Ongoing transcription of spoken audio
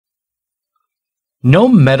No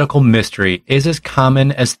medical mystery is as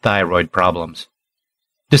common as thyroid problems.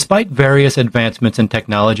 Despite various advancements in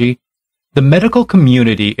technology, the medical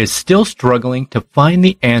community is still struggling to find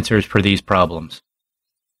the answers for these problems.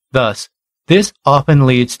 Thus, this often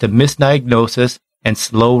leads to misdiagnosis and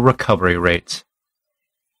slow recovery rates.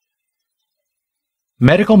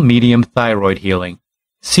 Medical Medium Thyroid Healing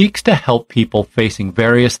seeks to help people facing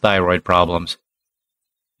various thyroid problems.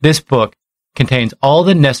 This book contains all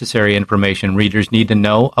the necessary information readers need to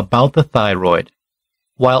know about the thyroid,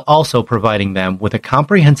 while also providing them with a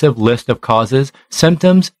comprehensive list of causes,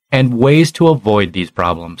 symptoms, and ways to avoid these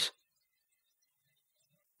problems.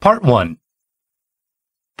 Part 1.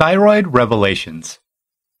 Thyroid Revelations.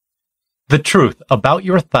 The truth about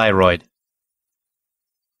your thyroid.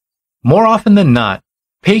 More often than not,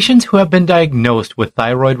 patients who have been diagnosed with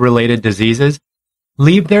thyroid-related diseases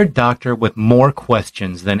leave their doctor with more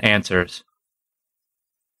questions than answers.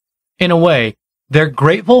 In a way, they're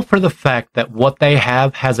grateful for the fact that what they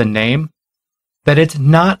have has a name, that it's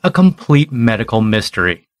not a complete medical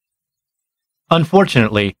mystery.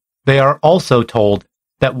 Unfortunately, they are also told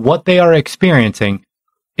that what they are experiencing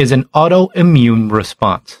is an autoimmune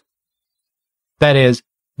response. That is,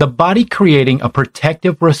 the body creating a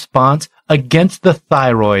protective response against the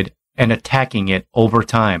thyroid and attacking it over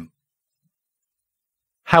time.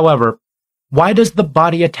 However, why does the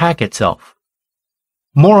body attack itself?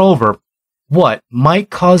 Moreover, what might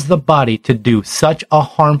cause the body to do such a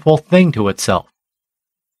harmful thing to itself?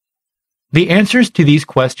 The answers to these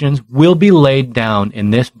questions will be laid down in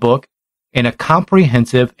this book in a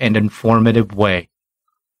comprehensive and informative way.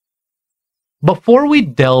 Before we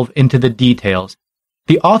delve into the details,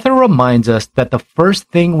 the author reminds us that the first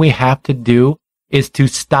thing we have to do is to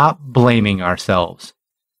stop blaming ourselves.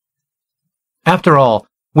 After all,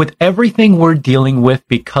 with everything we're dealing with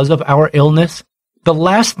because of our illness, the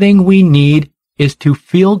last thing we need is to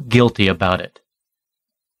feel guilty about it.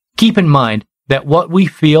 Keep in mind that what we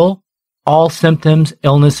feel, all symptoms,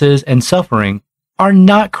 illnesses, and suffering, are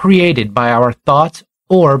not created by our thoughts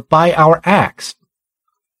or by our acts.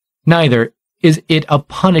 Neither is it a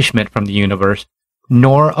punishment from the universe,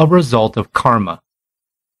 nor a result of karma.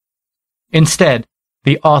 Instead,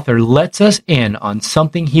 the author lets us in on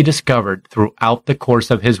something he discovered throughout the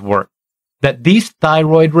course of his work, that these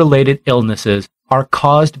thyroid-related illnesses are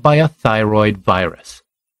caused by a thyroid virus.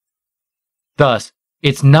 Thus,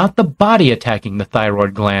 it's not the body attacking the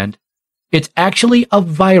thyroid gland, it's actually a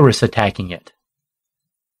virus attacking it.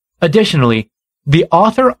 Additionally, the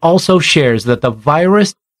author also shares that the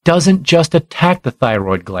virus doesn't just attack the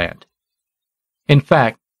thyroid gland. In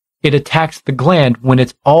fact, it attacks the gland when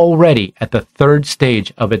it's already at the third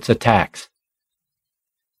stage of its attacks.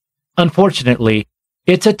 Unfortunately,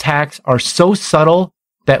 its attacks are so subtle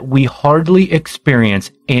that we hardly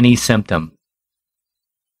experience any symptom.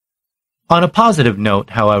 On a positive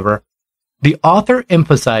note, however, the author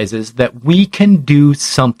emphasizes that we can do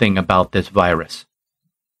something about this virus.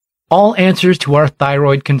 All answers to our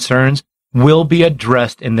thyroid concerns will be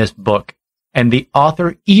addressed in this book, and the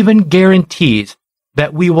author even guarantees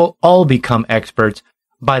that we will all become experts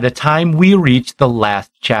by the time we reach the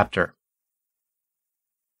last chapter.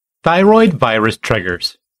 Thyroid virus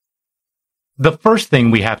triggers. The first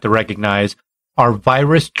thing we have to recognize are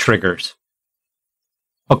virus triggers.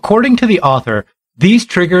 According to the author, these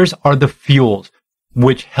triggers are the fuels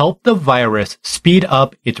which help the virus speed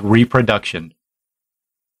up its reproduction.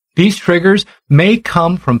 These triggers may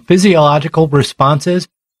come from physiological responses,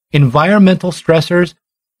 environmental stressors,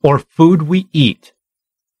 or food we eat.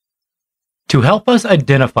 To help us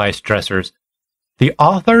identify stressors, the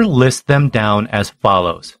author lists them down as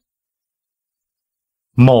follows.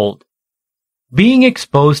 Mold. Being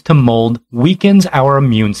exposed to mold weakens our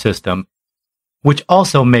immune system, which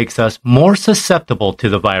also makes us more susceptible to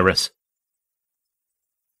the virus.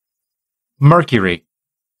 Mercury.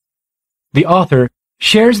 The author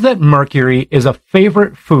shares that mercury is a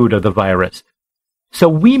favorite food of the virus, so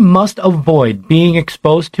we must avoid being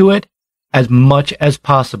exposed to it as much as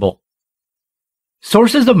possible.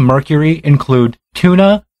 Sources of mercury include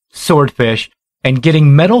tuna, swordfish, and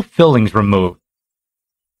getting metal fillings removed.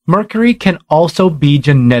 Mercury can also be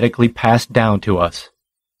genetically passed down to us.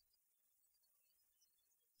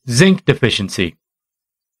 Zinc deficiency.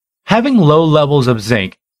 Having low levels of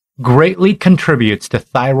zinc greatly contributes to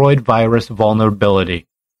thyroid virus vulnerability.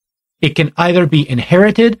 It can either be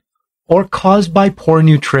inherited or caused by poor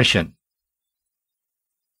nutrition.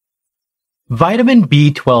 Vitamin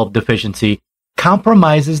B12 deficiency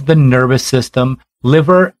compromises the nervous system,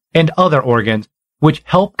 liver, and other organs, which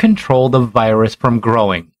help control the virus from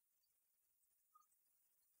growing.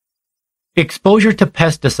 Exposure to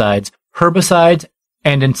pesticides herbicides,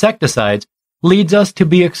 and insecticides leads us to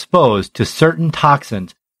be exposed to certain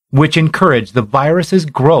toxins which encourage the virus's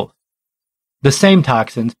growth. The same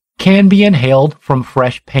toxins can be inhaled from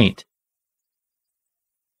fresh paint.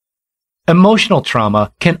 Emotional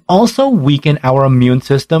trauma can also weaken our immune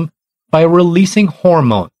system by releasing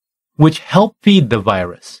hormones which help feed the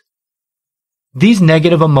virus. These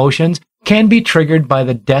negative emotions can be triggered by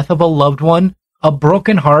the death of a loved one, a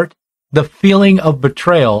broken heart, the feeling of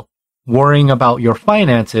betrayal, worrying about your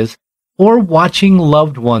finances, or watching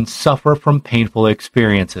loved ones suffer from painful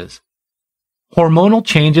experiences. Hormonal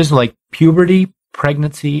changes like puberty,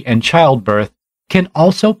 pregnancy, and childbirth can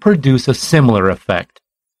also produce a similar effect.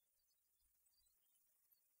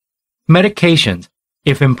 Medications,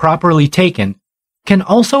 if improperly taken, can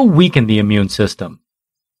also weaken the immune system.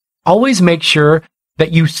 Always make sure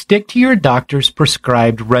that you stick to your doctor's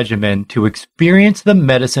prescribed regimen to experience the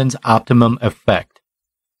medicine's optimum effect.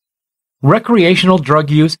 Recreational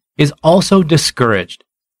drug use is also discouraged,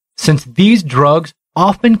 since these drugs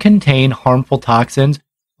often contain harmful toxins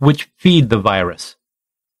which feed the virus.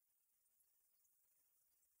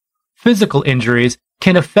 Physical injuries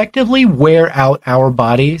can effectively wear out our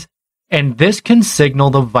bodies, and this can signal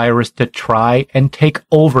the virus to try and take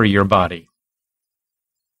over your body.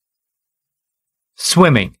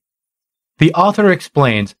 Swimming. The author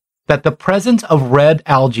explains that the presence of red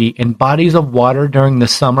algae in bodies of water during the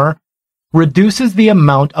summer reduces the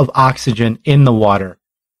amount of oxygen in the water,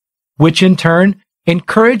 which in turn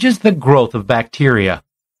encourages the growth of bacteria.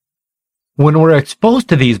 When we're exposed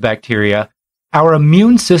to these bacteria, our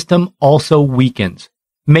immune system also weakens,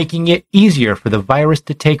 making it easier for the virus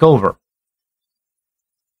to take over.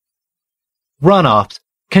 Runoffs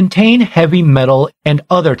contain heavy metal and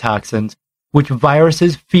other toxins which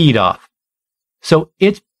viruses feed off, so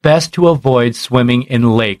it's best to avoid swimming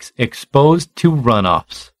in lakes exposed to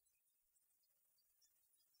runoffs.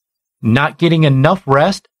 Not getting enough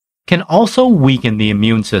rest can also weaken the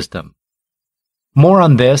immune system. More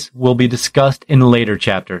on this will be discussed in later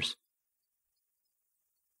chapters.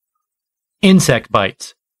 Insect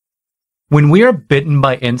bites. When we are bitten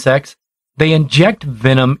by insects, they inject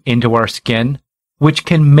venom into our skin, which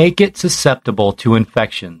can make it susceptible to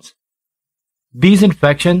infections. These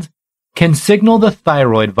infections can signal the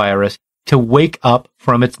thyroid virus to wake up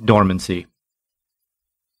from its dormancy.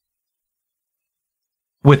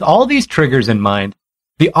 With all these triggers in mind,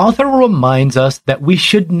 the author reminds us that we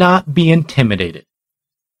should not be intimidated.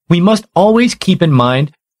 We must always keep in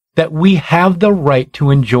mind that we have the right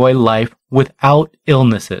to enjoy life without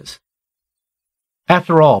illnesses.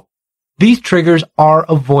 After all, these triggers are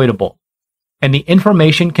avoidable, and the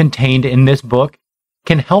information contained in this book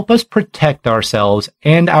can help us protect ourselves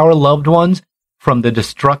and our loved ones from the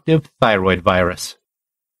destructive thyroid virus.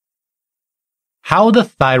 How the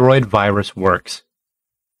thyroid virus works.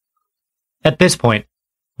 At this point,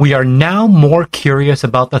 we are now more curious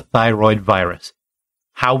about the thyroid virus,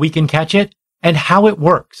 how we can catch it, and how it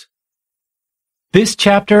works. This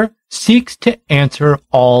chapter seeks to answer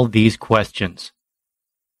all these questions.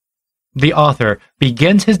 The author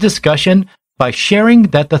begins his discussion by sharing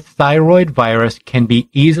that the thyroid virus can be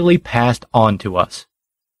easily passed on to us.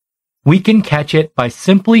 We can catch it by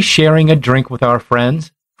simply sharing a drink with our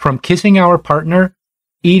friends, from kissing our partner,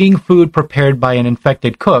 eating food prepared by an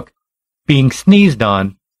infected cook, being sneezed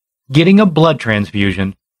on, getting a blood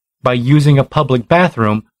transfusion, by using a public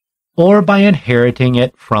bathroom, or by inheriting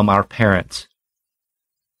it from our parents.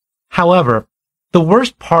 However, the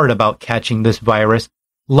worst part about catching this virus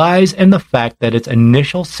lies in the fact that its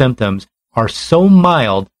initial symptoms are so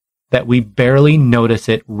mild that we barely notice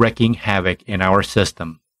it wreaking havoc in our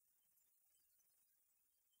system.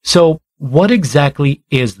 So, what exactly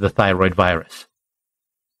is the thyroid virus?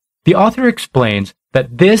 The author explains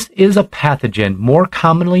that this is a pathogen more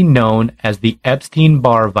commonly known as the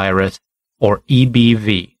Epstein-Barr virus, or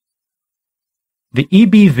EBV. The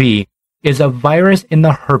EBV is a virus in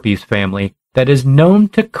the herpes family that is known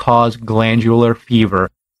to cause glandular fever,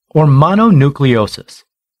 or mononucleosis.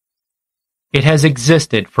 It has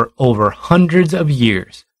existed for over hundreds of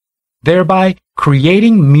years, thereby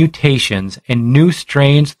creating mutations and new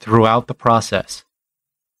strains throughout the process.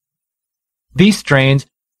 These strains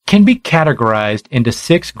can be categorized into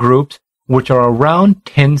 6 groups, which are around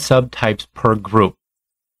 10 subtypes per group,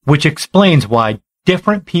 which explains why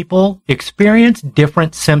different people experience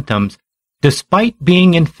different symptoms despite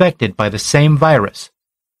being infected by the same virus.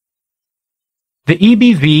 The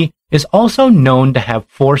EBV is also known to have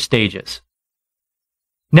 4 stages.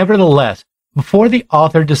 Nevertheless, before the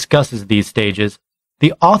author discusses these stages,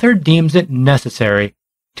 the author deems it necessary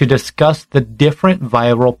to discuss the different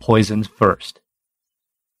viral poisons first.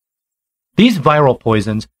 These viral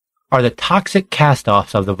poisons are the toxic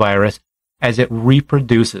cast-offs of the virus as it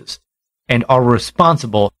reproduces and are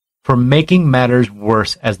responsible for making matters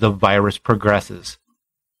worse as the virus progresses.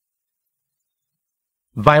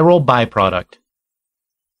 Viral byproduct.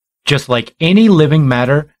 Just like any living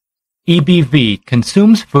matter, EBV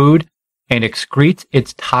consumes food and excretes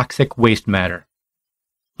its toxic waste matter.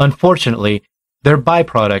 Unfortunately, their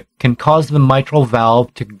byproduct can cause the mitral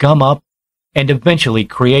valve to gum up and eventually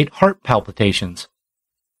create heart palpitations.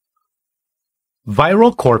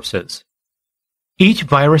 Viral corpses. Each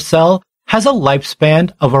virus cell has a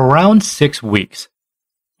lifespan of around 6 weeks,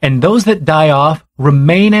 and those that die off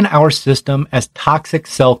remain in our system as toxic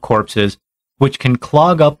cell corpses, which can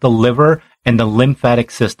clog up the liver and the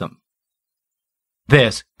lymphatic system.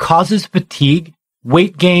 This causes fatigue,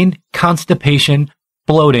 weight gain, constipation,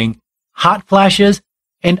 bloating, hot flashes,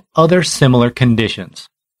 and other similar conditions.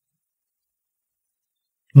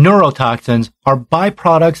 Neurotoxins are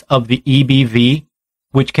byproducts of the EBV,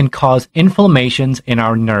 which can cause inflammations in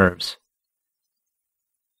our nerves.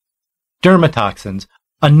 Dermatoxins,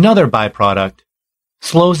 another byproduct,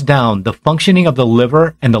 slows down the functioning of the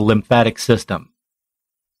liver and the lymphatic system.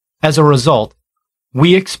 As a result,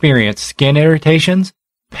 we experience skin irritations,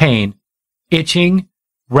 pain, itching,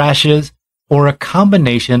 rashes, or a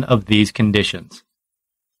combination of these conditions.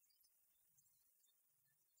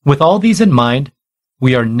 With all these in mind,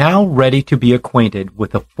 we are now ready to be acquainted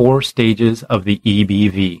with the 4 stages of the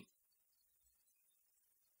EBV.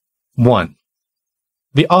 1.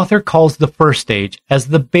 The author calls the first stage as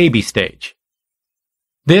the baby stage.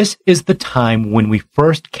 This is the time when we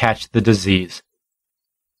first catch the disease.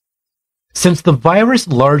 Since the virus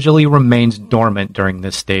largely remains dormant during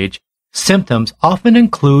this stage, symptoms often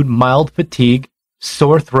include mild fatigue,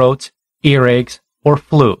 sore throats, earaches, or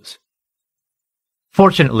flus.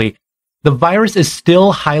 Fortunately, the virus is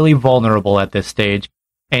still highly vulnerable at this stage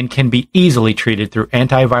and can be easily treated through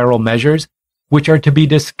antiviral measures, which are to be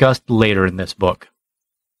discussed later in this book.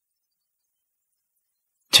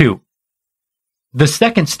 2. The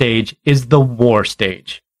second stage is the war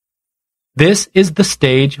stage. This is the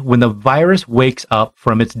stage when the virus wakes up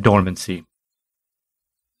from its dormancy.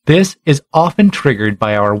 This is often triggered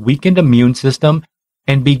by our weakened immune system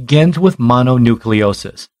and begins with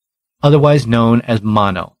mononucleosis, otherwise known as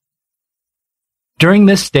mono. During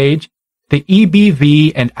this stage, the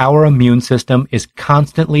EBV and our immune system is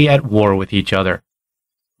constantly at war with each other,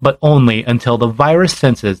 but only until the virus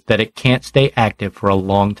senses that it can't stay active for a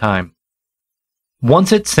long time.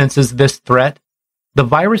 Once it senses this threat, the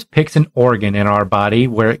virus picks an organ in our body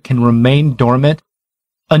where it can remain dormant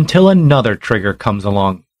until another trigger comes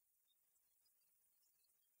along.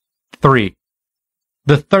 3.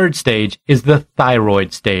 The third stage is the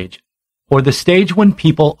thyroid stage, or the stage when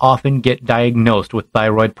people often get diagnosed with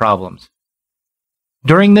thyroid problems.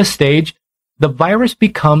 During this stage, the virus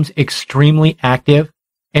becomes extremely active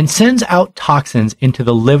and sends out toxins into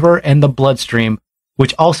the liver and the bloodstream,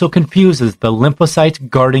 which also confuses the lymphocytes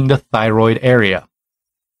guarding the thyroid area.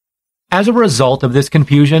 As a result of this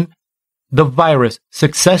confusion, the virus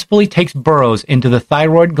successfully takes burrows into the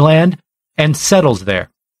thyroid gland and settles there.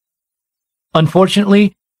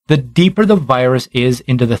 Unfortunately, the deeper the virus is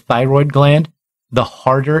into the thyroid gland, the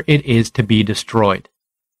harder it is to be destroyed.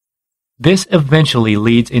 This eventually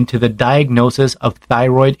leads into the diagnosis of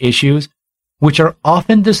thyroid issues, which are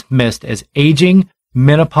often dismissed as aging,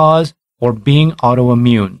 menopause, or being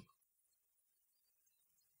autoimmune.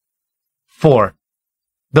 4.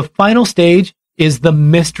 The final stage is the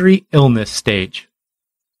mystery illness stage.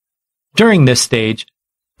 During this stage,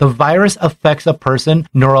 the virus affects a person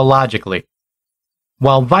neurologically,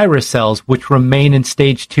 while virus cells which remain in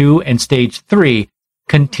stage 2 and stage 3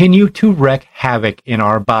 continue to wreak havoc in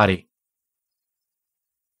our body.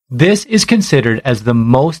 This is considered as the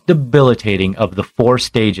most debilitating of the 4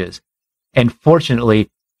 stages, and fortunately,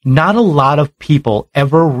 not a lot of people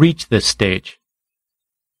ever reach this stage.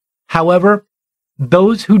 However,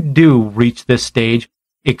 those who do reach this stage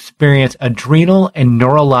experience adrenal and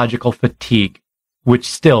neurological fatigue, which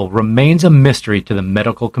still remains a mystery to the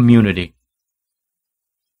medical community.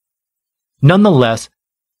 Nonetheless,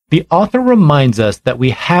 the author reminds us that we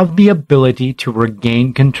have the ability to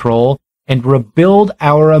regain control and rebuild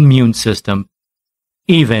our immune system,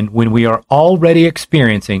 even when we are already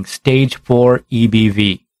experiencing stage 4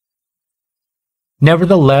 EBV.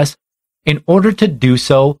 Nevertheless, in order to do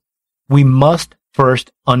so, we must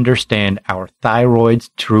first understand our thyroid's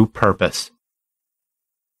true purpose.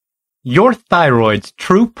 Your thyroid's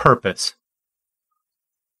true purpose.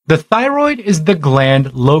 The thyroid is the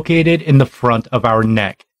gland located in the front of our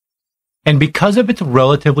neck, and because of its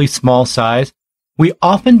relatively small size, we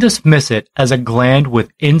often dismiss it as a gland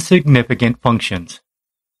with insignificant functions.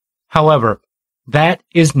 However, that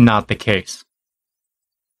is not the case.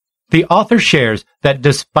 The author shares that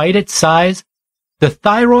despite its size, the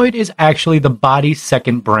thyroid is actually the body's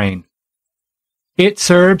second brain. It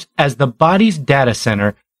serves as the body's data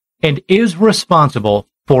center and is responsible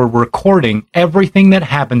for recording everything that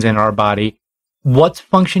happens in our body, what's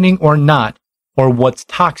functioning or not, or what's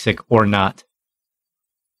toxic or not.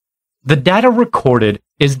 The data recorded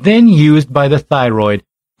is then used by the thyroid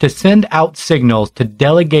to send out signals to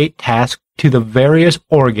delegate tasks to the various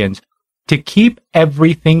organs to keep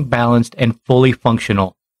everything balanced and fully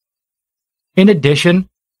functional. In addition,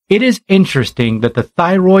 it is interesting that the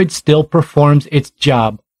thyroid still performs its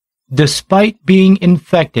job despite being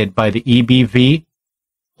infected by the EBV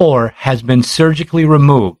or has been surgically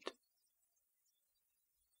removed.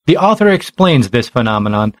 The author explains this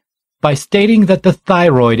phenomenon by stating that the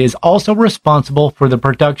thyroid is also responsible for the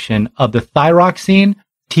production of the thyroxine,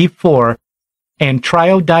 T4, and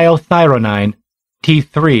triiodothyronine,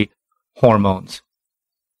 T3, hormones.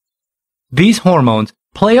 These hormones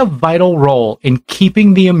play a vital role in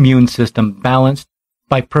keeping the immune system balanced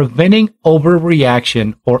by preventing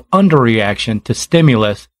overreaction or underreaction to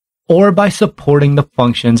stimulus or by supporting the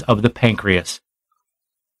functions of the pancreas.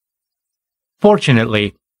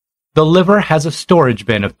 Fortunately, the liver has a storage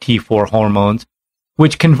bin of T4 hormones,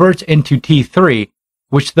 which converts into T3,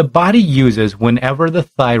 which the body uses whenever the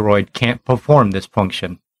thyroid can't perform this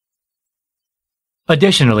function.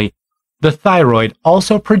 Additionally, the thyroid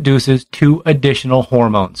also produces 2 additional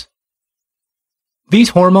hormones.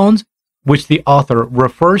 These hormones, which the author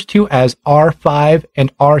refers to as R5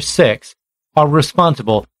 and R6, are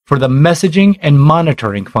responsible for the messaging and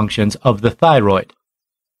monitoring functions of the thyroid.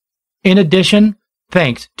 In addition,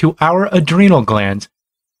 thanks to our adrenal glands,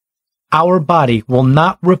 our body will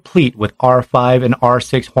not replete with R5 and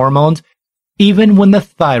R6 hormones even when the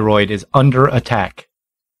thyroid is under attack.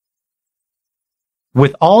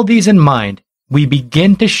 With all these in mind, we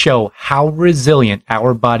begin to show how resilient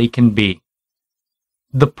our body can be.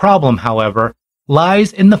 The problem, however,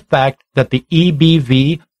 lies in the fact that the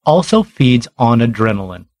EBV also feeds on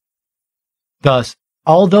adrenaline. Thus,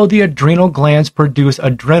 although the adrenal glands produce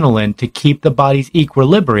adrenaline to keep the body's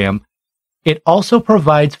equilibrium, it also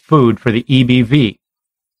provides food for the EBV.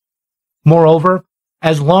 Moreover,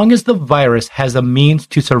 as long as the virus has a means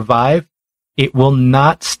to survive, it will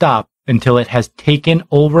not stop until it has taken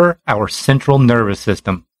over our central nervous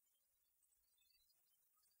system.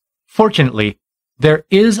 Fortunately, there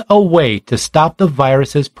is a way to stop the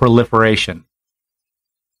virus's proliferation.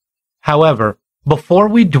 However, before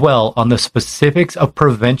we dwell on the specifics of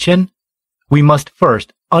prevention, we must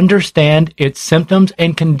first understand its symptoms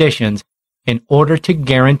and conditions in order to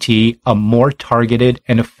guarantee a more targeted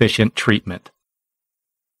and efficient treatment.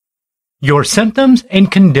 Your symptoms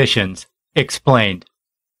and conditions explained.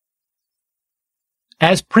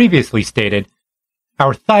 As previously stated,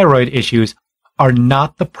 our thyroid issues are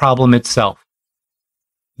not the problem itself.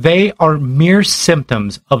 They are mere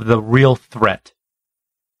symptoms of the real threat.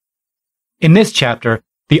 In this chapter,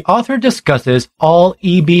 the author discusses all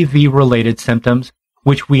EBV-related symptoms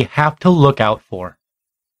which we have to look out for.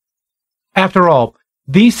 After all,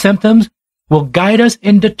 these symptoms will guide us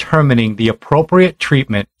in determining the appropriate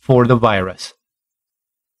treatment for the virus.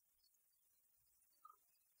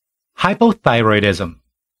 Hypothyroidism.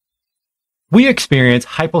 We experience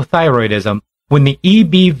hypothyroidism when the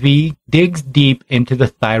EBV digs deep into the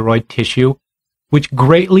thyroid tissue, which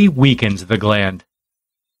greatly weakens the gland.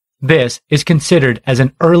 This is considered as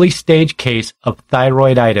an early-stage case of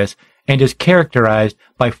thyroiditis and is characterized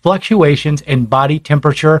by fluctuations in body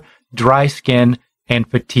temperature, dry skin, and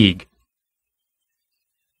fatigue.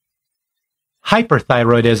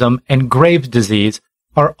 Hyperthyroidism and Graves' disease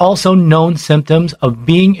are also known symptoms of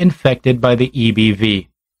being infected by the EBV.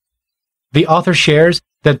 The author shares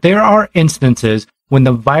that there are instances when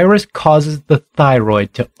the virus causes the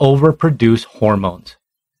thyroid to overproduce hormones.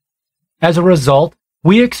 As a result,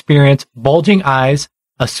 we experience bulging eyes,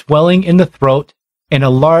 a swelling in the throat, and a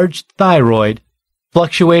large thyroid,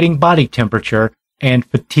 fluctuating body temperature, and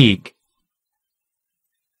fatigue.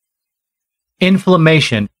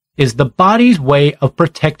 Inflammation is the body's way of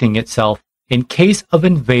protecting itself in case of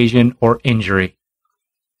invasion or injury.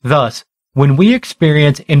 Thus, when we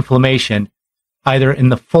experience inflammation, either in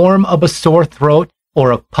the form of a sore throat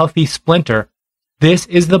or a puffy splinter, this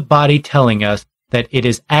is the body telling us that it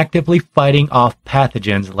is actively fighting off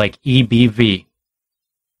pathogens like EBV.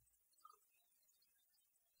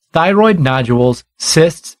 Thyroid nodules,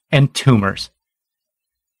 cysts, and tumors.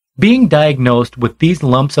 Being diagnosed with these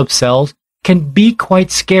lumps of cells can be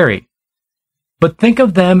quite scary. but think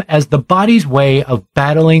of them as the body's way of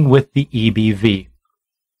battling with the EBV.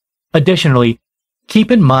 Additionally, keep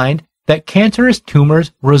in mind that cancerous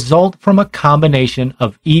tumors result from a combination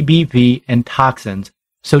of EBV and toxins,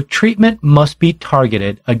 so treatment must be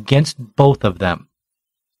targeted against both of them.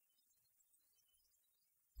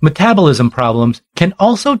 Metabolism problems can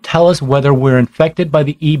also tell us whether we're infected by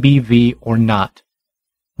the EBV or not.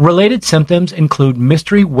 Related symptoms include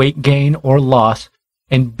mystery weight gain or loss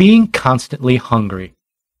and being constantly hungry.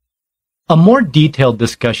 A more detailed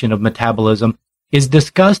discussion of metabolism is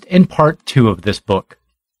discussed in Part 2 of this book.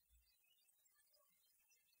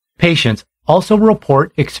 Patients also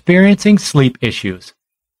report experiencing sleep issues.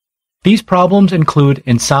 These problems include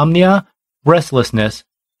insomnia, restlessness,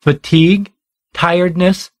 fatigue,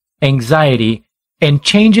 tiredness, anxiety, and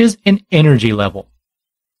changes in energy level.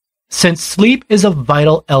 Since sleep is a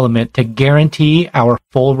vital element to guarantee our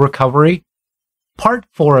full recovery, Part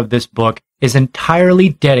 4 of this book is entirely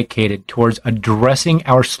dedicated towards addressing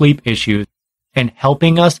our sleep issues and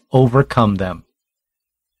helping us overcome them.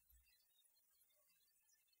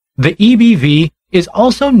 The EBV is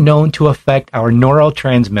also known to affect our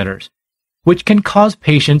neurotransmitters, which can cause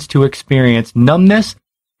patients to experience numbness,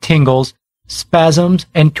 tingles, spasms,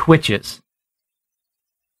 and twitches.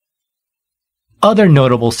 Other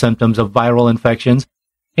notable symptoms of viral infections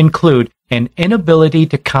include an inability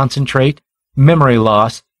to concentrate, memory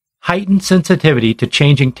loss, heightened sensitivity to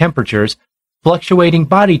changing temperatures, fluctuating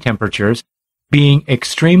body temperatures, being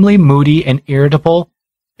extremely moody and irritable,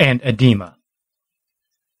 and edema.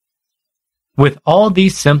 With all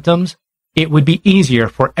these symptoms, it would be easier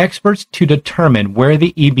for experts to determine where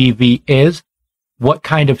the EBV is, what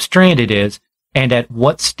kind of strand it is, and at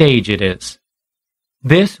what stage it is.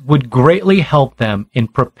 This would greatly help them in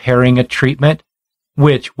preparing a treatment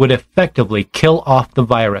which would effectively kill off the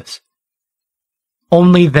virus.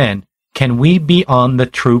 Only then can we be on the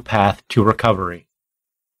true path to recovery.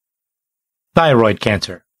 Thyroid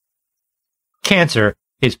cancer. Cancer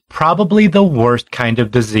is probably the worst kind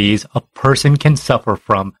of disease a person can suffer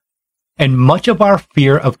from, and much of our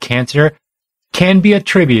fear of cancer can be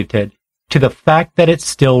attributed to the fact that it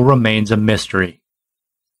still remains a mystery.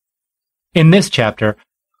 In this chapter,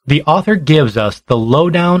 the author gives us the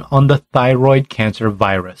lowdown on the thyroid cancer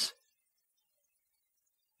virus.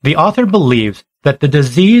 The author believes that the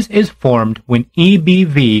disease is formed when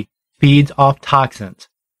EBV feeds off toxins,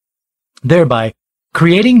 thereby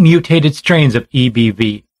creating mutated strains of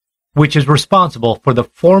EBV, which is responsible for the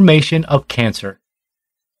formation of cancer.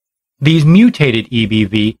 These mutated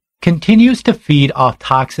EBV continues to feed off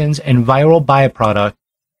toxins and viral byproduct,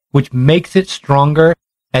 which makes it stronger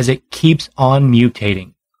as it keeps on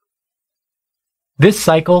mutating. This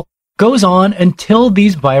cycle goes on until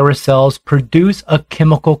these virus cells produce a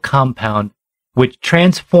chemical compound which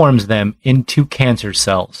transforms them into cancer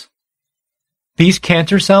cells. These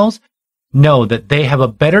cancer cells know that they have a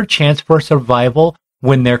better chance for survival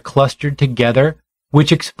when they're clustered together,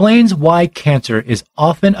 which explains why cancer is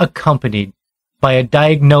often accompanied by a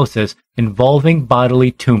diagnosis involving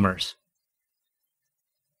bodily tumors.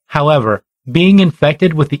 However, being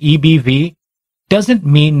infected with the EBV doesn't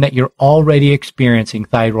mean that you're already experiencing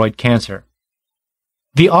thyroid cancer.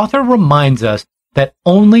 The author reminds us that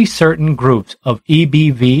only certain groups of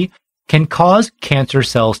EBV can cause cancer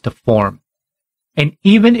cells to form. And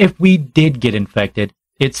even if we did get infected,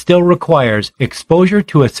 it still requires exposure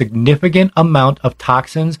to a significant amount of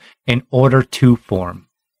toxins in order to form.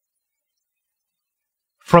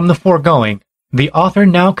 From the foregoing, the author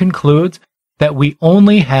now concludes that we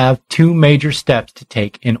only have two major steps to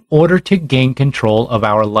take in order to gain control of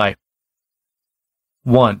our life.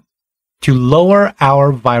 1. To lower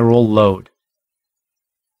our viral load.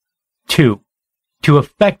 2. To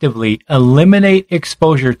effectively eliminate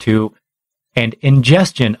exposure to and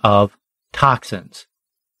ingestion of toxins.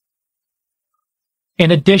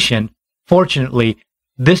 In addition, fortunately,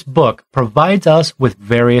 this book provides us with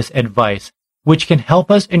various advice which can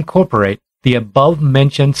help us incorporate the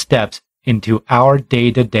above-mentioned steps into our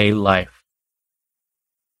day-to-day life.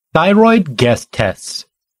 Thyroid guest tests.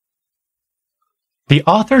 The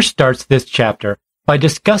author starts this chapter by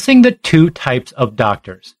discussing the two types of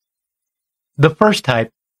doctors. The first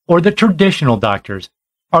type, or the traditional doctors,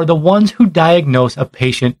 are the ones who diagnose a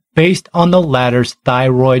patient based on the latter's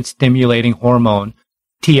thyroid-stimulating hormone,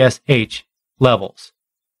 TSH, levels.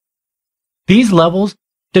 These levels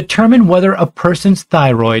determine whether a person's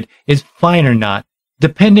thyroid is fine or not,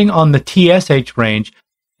 depending on the TSH range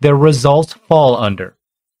their results fall under.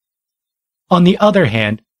 On the other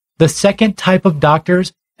hand, the second type of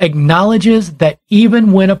doctors acknowledges that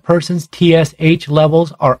even when a person's TSH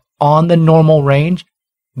levels are on the normal range,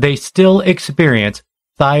 they still experience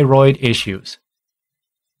thyroid issues.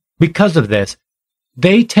 Because of this,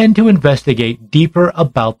 they tend to investigate deeper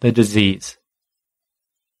about the disease.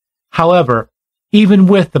 However, even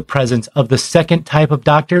with the presence of the second type of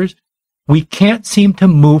doctors, we can't seem to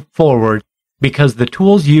move forward because the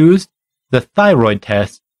tools used, the thyroid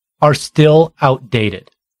tests, are still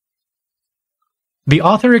outdated. The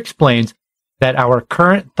author explains that our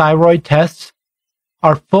current thyroid tests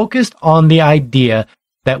are focused on the idea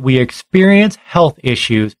that we experience health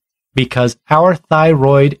issues because our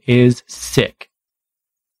thyroid is sick.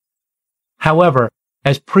 However,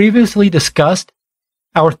 as previously discussed,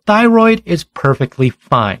 our thyroid is perfectly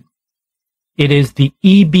fine. It is the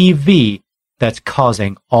EBV that's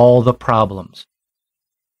causing all the problems.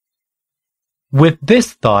 With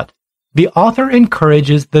this thought, the author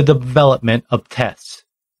encourages the development of tests,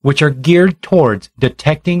 which are geared towards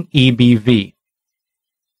detecting EBV.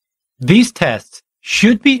 These tests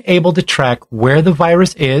should be able to track where the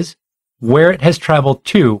virus is, where it has traveled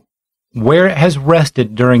to, where it has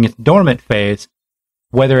rested during its dormant phase,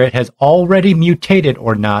 whether it has already mutated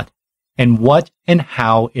or not, and what and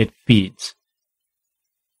how it feeds.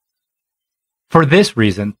 For this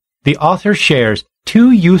reason, the author shares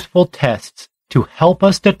 2 useful tests to help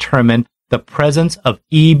us determine the presence of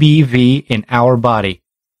EBV in our body.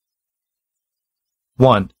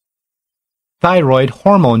 1. Thyroid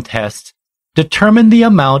hormone tests determine the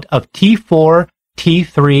amount of T4,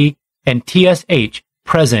 T3, and TSH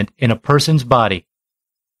present in a person's body.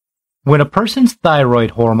 When a person's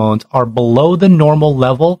thyroid hormones are below the normal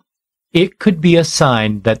level, it could be a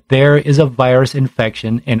sign that there is a virus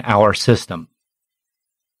infection in our system.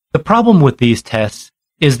 The problem with these tests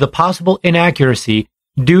is the possible inaccuracy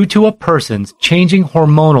due to a person's changing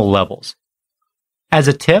hormonal levels. As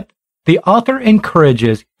a tip, the author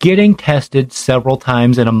encourages getting tested several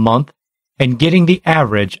times in a month and getting the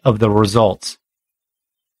average of the results.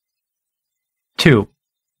 2.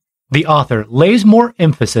 The author lays more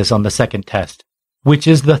emphasis on the second test, which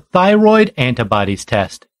is the thyroid antibodies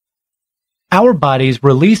test. Our bodies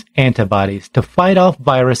release antibodies to fight off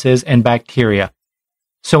viruses and bacteria,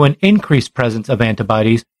 so an increased presence of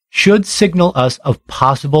antibodies should signal us of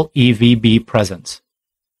possible EBV presence.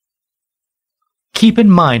 Keep in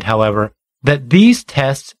mind, however, that these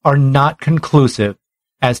tests are not conclusive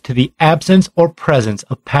as to the absence or presence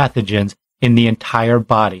of pathogens in the entire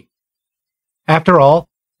body. After all,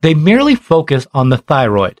 they merely focus on the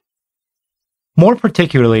thyroid. More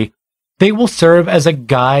particularly, they will serve as a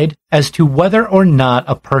guide as to whether or not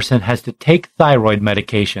a person has to take thyroid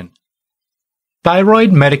medication.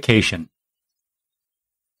 Thyroid medication.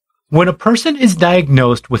 When a person is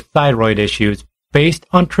diagnosed with thyroid issues based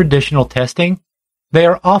on traditional testing, they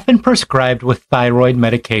are often prescribed with thyroid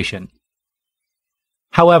medication.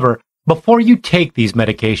 However, before you take these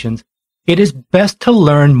medications, it is best to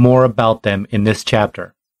learn more about them in this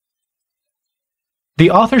chapter. The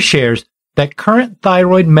author shares that current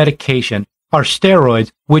thyroid medication are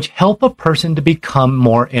steroids which help a person to become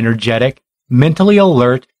more energetic, mentally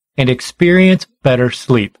alert, and experience better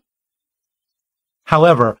sleep.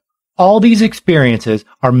 However, all these experiences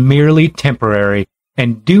are merely temporary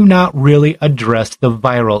and do not really address the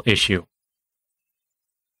viral issue.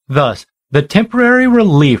 Thus, the temporary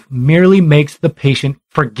relief merely makes the patient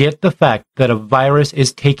forget the fact that a virus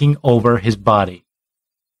is taking over his body.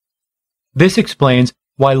 This explains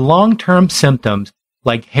why long-term symptoms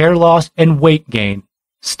like hair loss and weight gain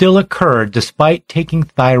still occur despite taking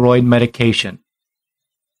thyroid medication.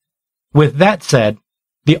 With that said,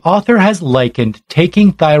 the author has likened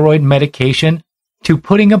taking thyroid medication to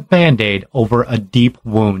putting a Band-Aid over a deep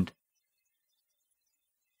wound.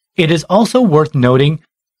 It is also worth noting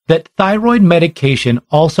that thyroid medication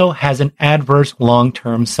also has an adverse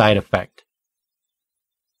long-term side effect.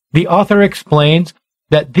 The author explains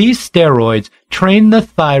that these steroids train the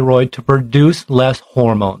thyroid to produce less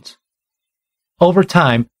hormones. Over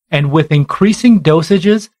time, and with increasing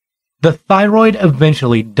dosages, the thyroid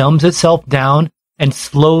eventually dumbs itself down and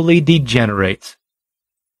slowly degenerates.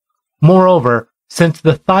 Moreover, since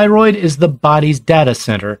the thyroid is the body's data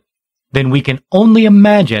center, then we can only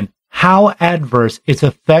imagine how adverse its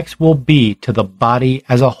effects will be to the body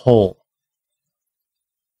as a whole.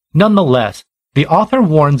 Nonetheless, the author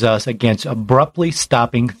warns us against abruptly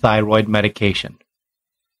stopping thyroid medication.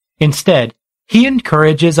 Instead, he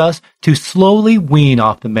encourages us to slowly wean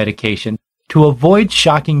off the medication to avoid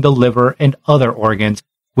shocking the liver and other organs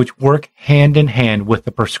which work hand in hand with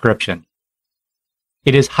the prescription.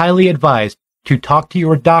 It is highly advised to talk to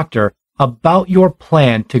your doctor about your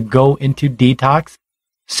plan to go into detox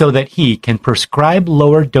so that he can prescribe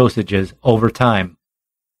lower dosages over time.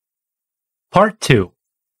 Part 2.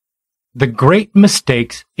 The Great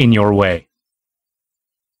Mistakes in Your Way.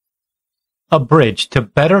 A Bridge to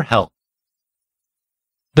Better Health.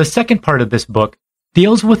 The second part of this book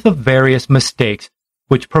deals with the various mistakes,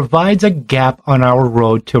 which provides a gap on our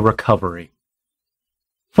road to recovery.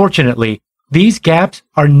 Fortunately, these gaps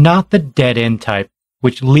are not the dead-end type,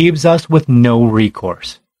 which leaves us with no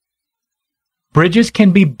recourse. Bridges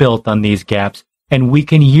can be built on these gaps, and we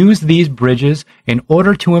can use these bridges in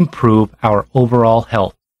order to improve our overall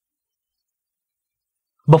health.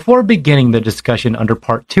 Before beginning the discussion under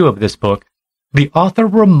part 2 of this book, the author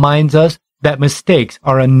reminds us that mistakes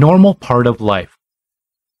are a normal part of life.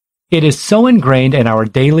 It is so ingrained in our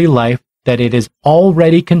daily life that it is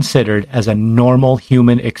already considered as a normal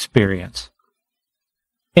human experience.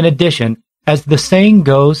 In addition, as the saying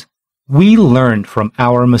goes, we learn from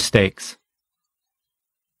our mistakes.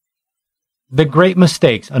 The great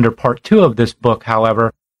mistakes under part 2 of this book,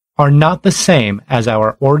 however, are not the same as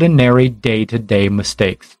our ordinary day-to-day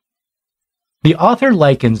mistakes. The author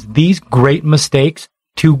likens these great mistakes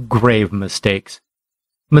to grave mistakes,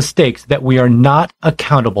 mistakes that we are not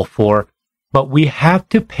accountable for, but we have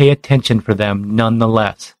to pay attention for them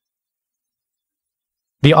nonetheless.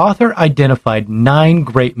 The author identified 9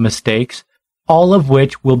 great mistakes, all of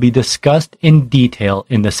which will be discussed in detail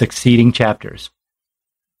in the succeeding chapters.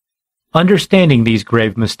 Understanding these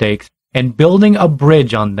grave mistakes and building a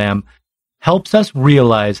bridge on them helps us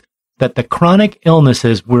realize that the chronic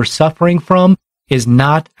illnesses we're suffering from is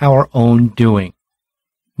not our own doing.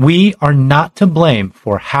 We are not to blame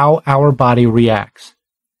for how our body reacts.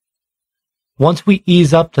 Once we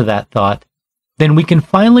ease up to that thought, then we can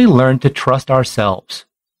finally learn to trust ourselves.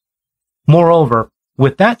 Moreover,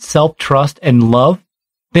 with that self-trust and love,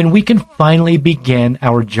 then we can finally begin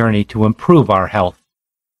our journey to improve our health.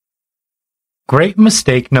 Great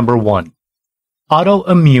mistake number 1.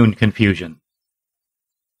 Autoimmune confusion.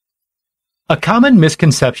 A common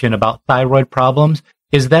misconception about thyroid problems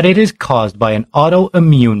is that it is caused by an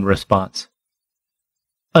autoimmune response.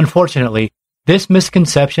 Unfortunately, this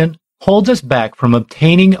misconception holds us back from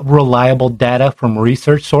obtaining reliable data from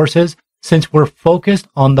research sources since we're focused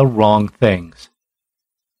on the wrong things.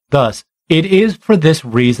 Thus, it is for this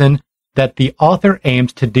reason that the author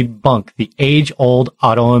aims to debunk the age-old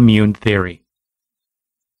autoimmune theory.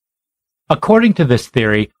 According to this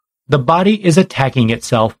theory, the body is attacking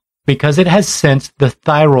itself because it has sensed the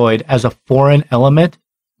thyroid as a foreign element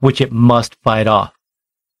which it must fight off.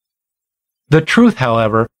 The truth,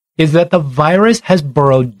 however, is that the virus has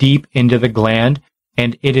burrowed deep into the gland,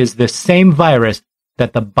 and it is the same virus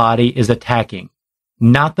that the body is attacking,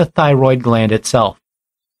 not the thyroid gland itself.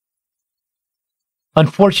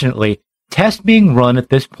 Unfortunately, tests being run at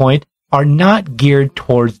this point are not geared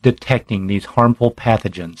towards detecting these harmful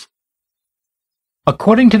pathogens.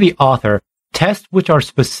 According to the author, tests which are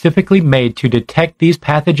specifically made to detect these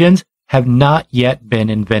pathogens have not yet been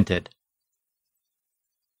invented.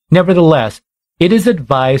 Nevertheless, it is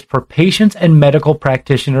advised for patients and medical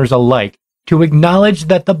practitioners alike to acknowledge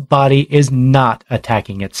that the body is not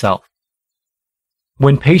attacking itself.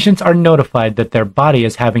 When patients are notified that their body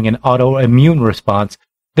is having an autoimmune response,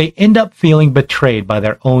 they end up feeling betrayed by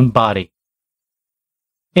their own body.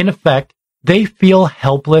 In effect, they feel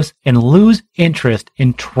helpless and lose interest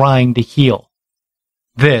in trying to heal.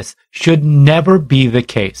 This should never be the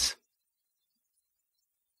case.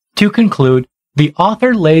 To conclude, the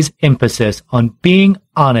author lays emphasis on being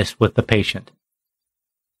honest with the patient.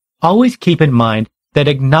 Always keep in mind that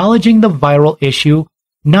acknowledging the viral issue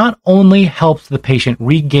not only helps the patient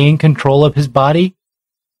regain control of his body,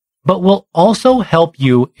 but will also help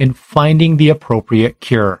you in finding the appropriate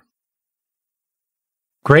cure.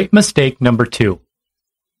 Great mistake number 2.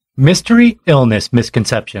 Mystery illness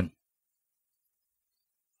misconception.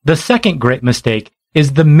 The second great mistake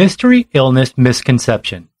is the mystery illness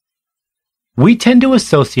misconception. We tend to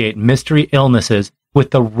associate mystery illnesses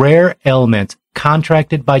with the rare ailments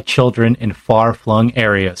contracted by children in far-flung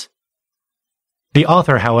areas. The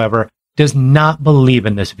author, however, does not believe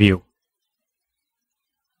in this view.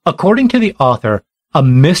 According to the author, a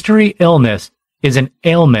mystery illness is an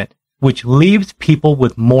ailment which leaves people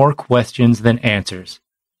with more questions than answers.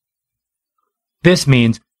 This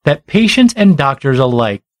means that patients and doctors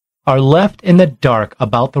alike are left in the dark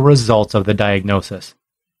about the results of the diagnosis.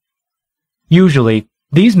 Usually,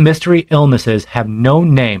 these mystery illnesses have no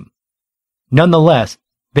name. Nonetheless,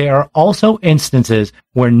 there are also instances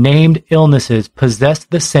where named illnesses possess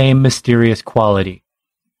the same mysterious quality.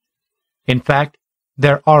 In fact,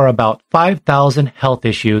 there are about 5,000 health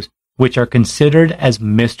issues which are considered as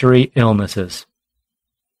mystery illnesses.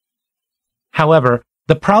 However,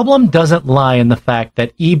 the problem doesn't lie in the fact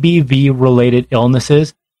that EBV-related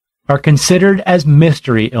illnesses, are considered as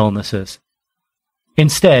mystery illnesses.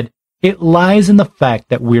 Instead, it lies in the fact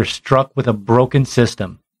that we're struck with a broken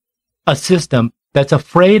system, a system that's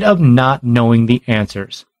afraid of not knowing the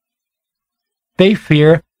answers. They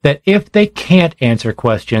fear that if they can't answer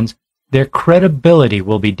questions, their credibility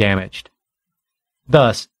will be damaged.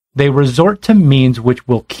 Thus, they resort to means which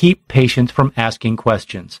will keep patients from asking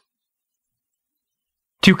questions.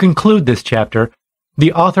 To conclude this chapter,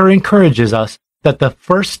 the author encourages us that the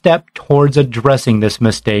first step towards addressing this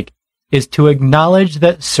mistake is to acknowledge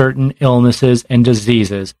that certain illnesses and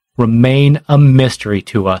diseases remain a mystery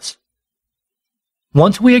to us.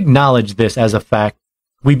 Once we acknowledge this as a fact,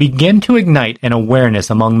 we begin to ignite an awareness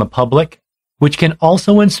among the public, which can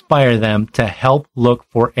also inspire them to help look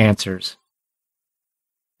for answers.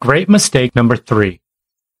 Great mistake number 3.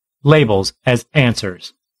 Labels as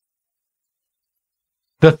answers.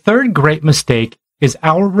 The third great mistake is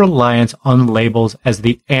our reliance on labels as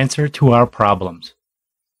the answer to our problems.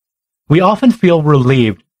 We often feel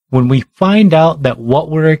relieved when we find out that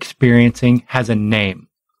what we're experiencing has a name,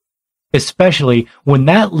 especially when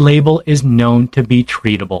that label is known to be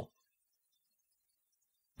treatable.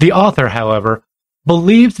 The author, however,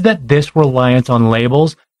 believes that this reliance on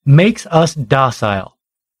labels makes us docile,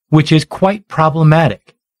 which is quite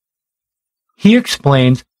problematic. He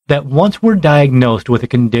explains that once we're diagnosed with a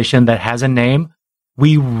condition that has a name,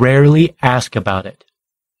 we rarely ask about it.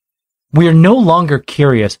 We are no longer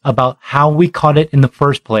curious about how we caught it in the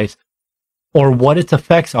first place or what its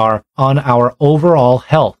effects are on our overall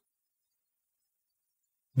health.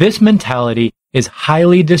 This mentality is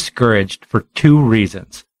highly discouraged for 2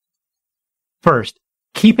 reasons. First,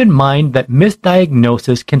 keep in mind that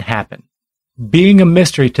misdiagnosis can happen. Being a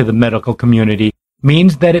mystery to the medical community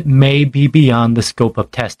means that it may be beyond the scope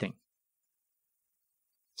of testing.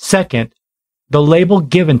 Second, the label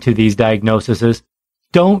given to these diagnoses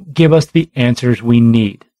don't give us the answers we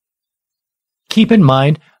need. Keep in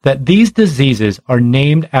mind that these diseases are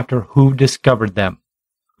named after who discovered them,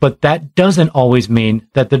 but that doesn't always mean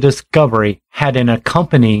that the discovery had an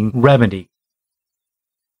accompanying remedy.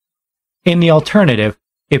 In the alternative,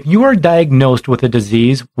 if you are diagnosed with a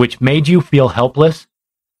disease which made you feel helpless,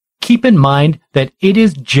 keep in mind that it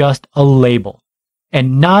is just a label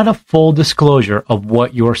and not a full disclosure of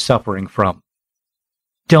what you're suffering from.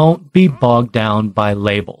 Don't be bogged down by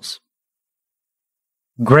labels.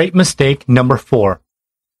 Great mistake number 4.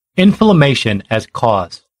 Inflammation as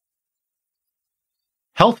cause.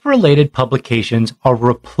 Health-related publications are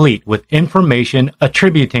replete with information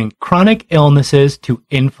attributing chronic illnesses to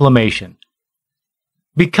inflammation.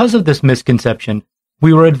 Because of this misconception,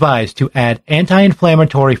 we were advised to add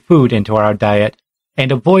anti-inflammatory food into our diet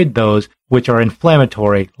and avoid those which are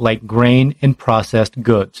inflammatory like grain and processed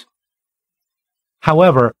goods.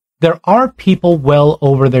 However, there are people well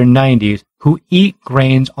over their 90s who eat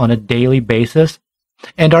grains on a daily basis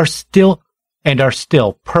and are still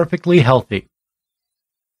perfectly healthy.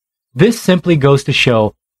 This simply goes to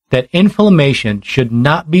show that inflammation should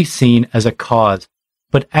not be seen as a cause,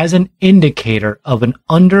 but as an indicator of an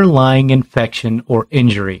underlying infection or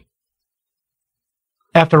injury.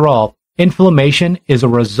 After all, inflammation is a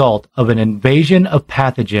result of an invasion of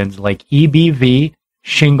pathogens like EBV,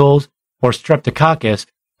 shingles, or streptococcus,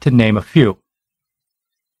 to name a few.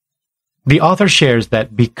 The author shares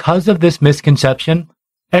that because of this misconception,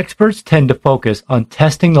 experts tend to focus on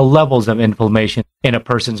testing the levels of inflammation in a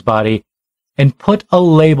person's body and put a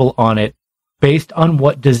label on it based on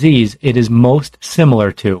what disease it is most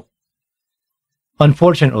similar to.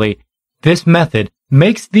 Unfortunately, this method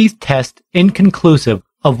makes these tests inconclusive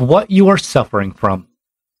of what you are suffering from.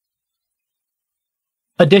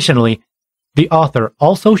 Additionally, the author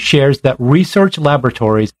also shares that research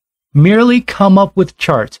laboratories merely come up with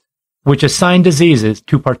charts which assign diseases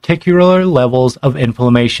to particular levels of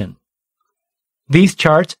inflammation. These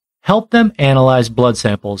charts help them analyze blood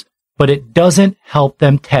samples, but it doesn't help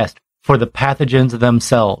them test for the pathogens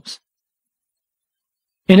themselves.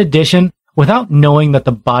 In addition, without knowing that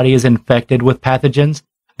the body is infected with pathogens,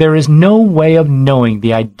 there is no way of knowing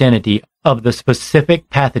the identity of the specific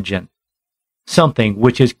pathogen, something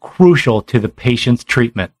which is crucial to the patient's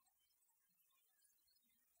treatment.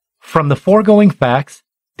 From the foregoing facts,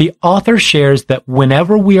 the author shares that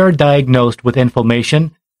whenever we are diagnosed with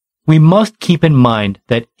inflammation, we must keep in mind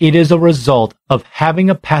that it is a result of having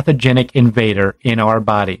a pathogenic invader in our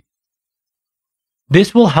body.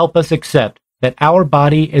 This will help us accept that our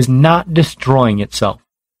body is not destroying itself.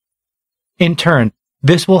 In turn,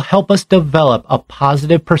 this will help us develop a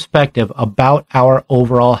positive perspective about our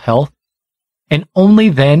overall health, and only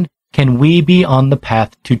then can we be on the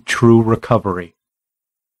path to true recovery.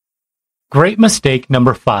 Great mistake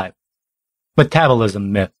number 5.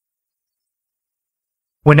 Metabolism myth.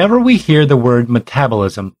 Whenever we hear the word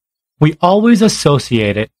metabolism, we always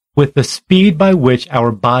associate it with the speed by which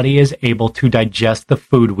our body is able to digest the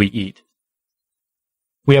food we eat.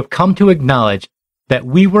 We have come to acknowledge that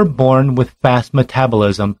we were born with fast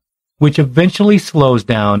metabolism, which eventually slows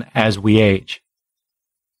down as we age.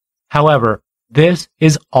 However, this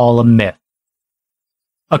is all a myth.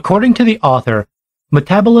 According to the author,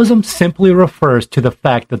 metabolism simply refers to the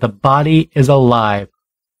fact that the body is alive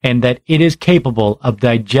and that it is capable of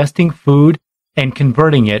digesting food and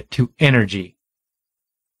converting it to energy.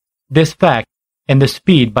 This fact and the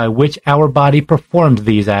speed by which our body performs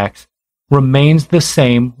these acts remains the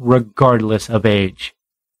same regardless of age.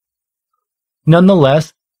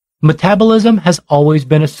 Nonetheless, metabolism has always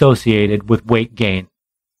been associated with weight gain,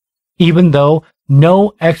 even though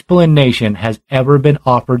no explanation has ever been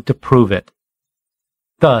offered to prove it.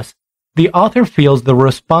 Thus, the author feels the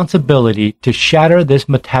responsibility to shatter this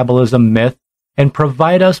metabolism myth and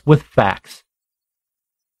provide us with facts.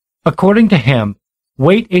 According to him,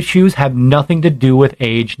 weight issues have nothing to do with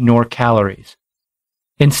age nor calories.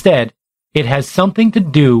 Instead, it has something to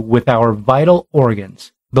do with our vital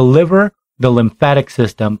organs, the liver, the lymphatic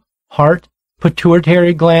system, heart,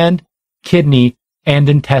 pituitary gland, kidney, and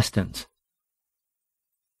intestines.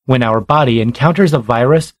 When our body encounters a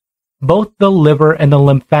virus, both the liver and the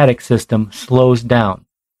lymphatic system slows down.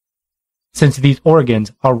 Since these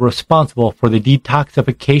organs are responsible for the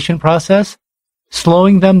detoxification process,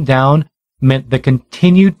 slowing them down meant the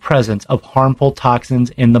continued presence of harmful toxins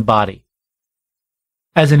in the body.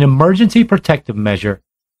 As an emergency protective measure,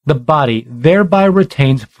 the body thereby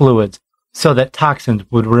retains fluids so that toxins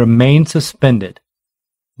would remain suspended.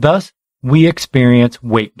 Thus, we experience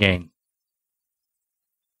weight gain.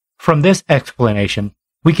 From this explanation,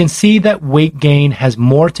 we can see that weight gain has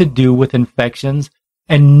more to do with infections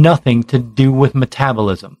and nothing to do with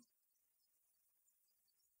metabolism.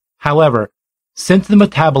 However, since the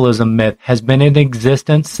metabolism myth has been in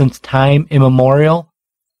existence since time immemorial,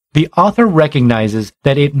 the author recognizes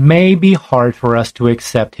that it may be hard for us to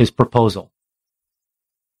accept his proposal.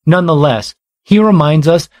 Nonetheless, he reminds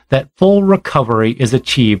us that full recovery is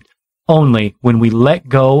achieved only when we let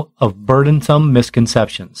go of burdensome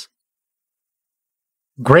misconceptions.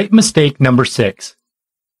 Great mistake number 6.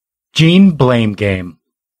 Gene blame game.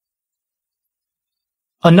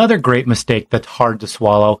 Another great mistake that's hard to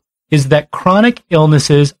swallow is that chronic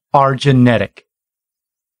illnesses are genetic.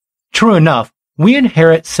 True enough, we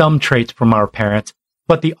inherit some traits from our parents,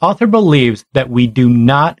 but the author believes that we do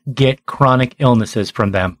not get chronic illnesses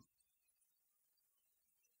from them.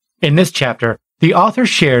 In this chapter, the author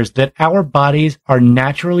shares that our bodies are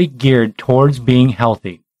naturally geared towards being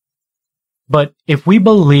healthy. But if we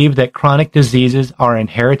believe that chronic diseases are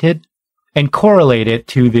inherited and correlate it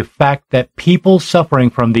to the fact that people suffering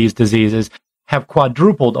from these diseases have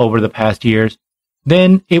quadrupled over the past years,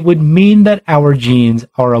 then it would mean that our genes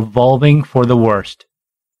are evolving for the worst.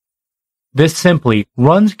 This simply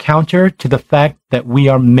runs counter to the fact that we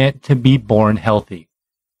are meant to be born healthy.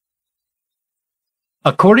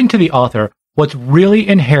 According to the author, what's really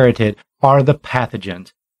inherited are the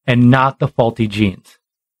pathogens and not the faulty genes.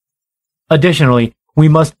 Additionally, we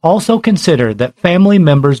must also consider that family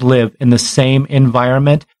members live in the same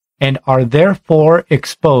environment and are therefore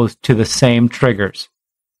exposed to the same triggers.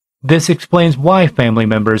 This explains why family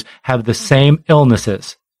members have the same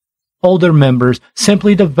illnesses. Older members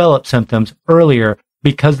simply develop symptoms earlier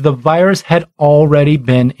because the virus had already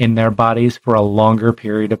been in their bodies for a longer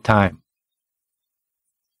period of time.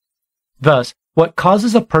 Thus, what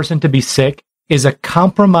causes a person to be sick is a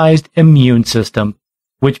compromised immune system,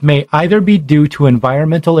 which may either be due to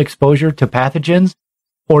environmental exposure to pathogens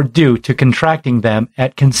or due to contracting them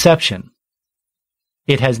at conception.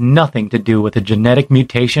 It has nothing to do with a genetic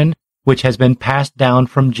mutation which has been passed down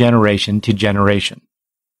from generation to generation.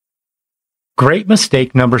 Great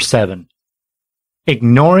mistake number 7.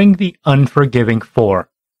 Ignoring the unforgiving 4.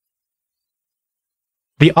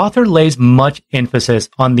 The author lays much emphasis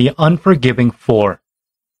on the unforgiving 4.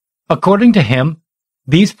 According to him,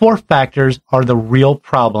 these 4 factors are the real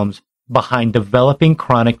problems behind developing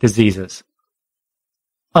chronic diseases.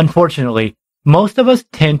 Unfortunately, most of us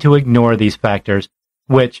tend to ignore these factors,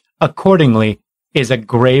 which, accordingly, is a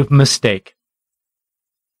grave mistake.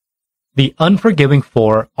 The unforgiving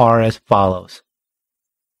 4 are as follows.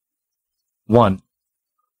 1.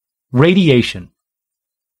 Radiation.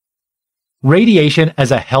 Radiation as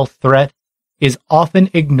a health threat is often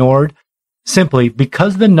ignored simply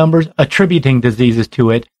because the numbers attributing diseases to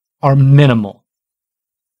it are minimal.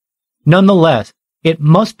 Nonetheless, it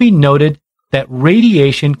must be noted that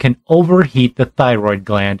radiation can overheat the thyroid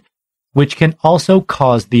gland, which can also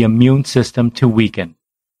cause the immune system to weaken.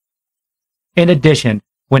 In addition,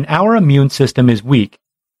 when our immune system is weak,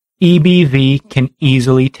 EBV can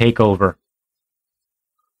easily take over.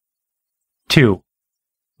 2.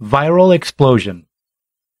 Viral explosion.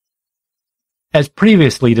 As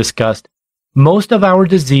previously discussed, most of our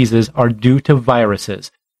diseases are due to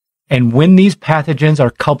viruses, and when these pathogens are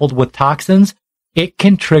coupled with toxins, it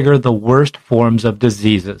can trigger the worst forms of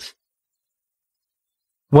diseases.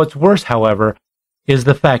 What's worse, however, is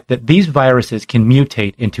the fact that these viruses can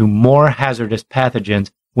mutate into more hazardous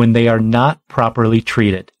pathogens when they are not properly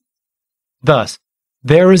treated. Thus,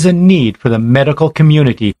 there is a need for the medical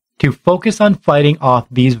community to focus on fighting off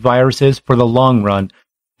these viruses for the long run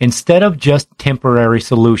instead of just temporary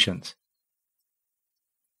solutions.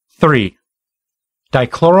 3.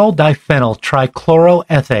 Dichlorodiphenyl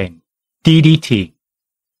trichloroethane, DDT.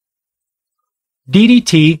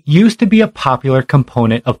 DDT used to be a popular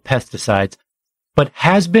component of pesticides, but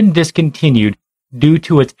has been discontinued due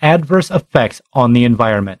to its adverse effects on the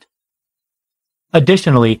environment.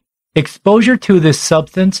 Additionally, exposure to this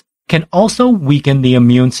substance can also weaken the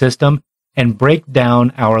immune system and break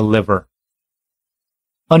down our liver.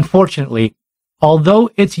 Unfortunately, although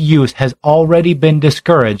its use has already been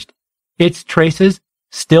discouraged, its traces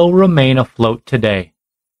still remain afloat today.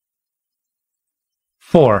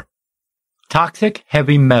 4. Toxic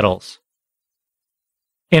heavy metals.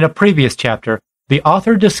 In a previous chapter, the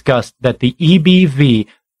author discussed that the EBV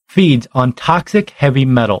feeds on toxic heavy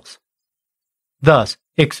metals. Thus,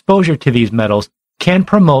 exposure to these metals can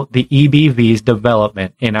promote the EBV's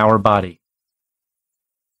development in our body.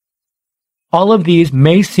 All of these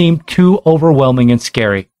may seem too overwhelming and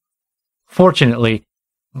scary. Fortunately,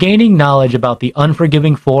 gaining knowledge about the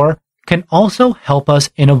unforgiving four can also help us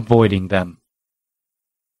in avoiding them.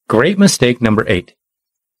 Great mistake number 8.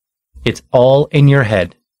 It's all in your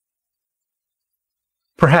head.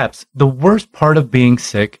 Perhaps the worst part of being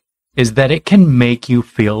sick is that it can make you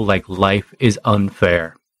feel like life is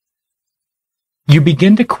unfair. You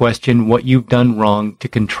begin to question what you've done wrong to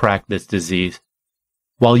contract this disease,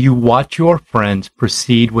 while you watch your friends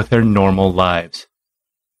proceed with their normal lives.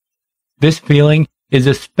 This feeling is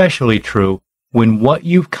especially true when what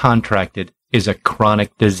you've contracted is a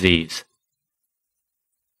chronic disease.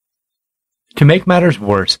 To make matters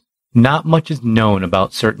worse, not much is known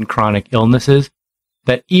about certain chronic illnesses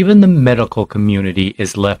that even the medical community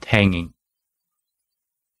is left hanging.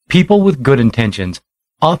 People with good intentions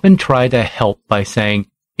often try to help by saying,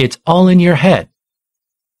 "It's all in your head."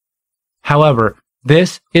 However,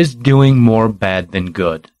 this is doing more bad than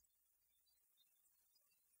good.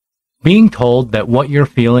 Being told that what you're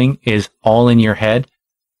feeling is all in your head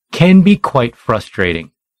can be quite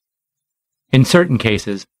frustrating. In certain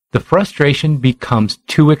cases, the frustration becomes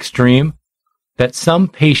too extreme that some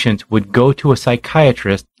patients would go to a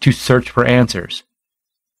psychiatrist to search for answers.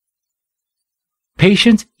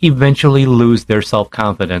 Patients eventually lose their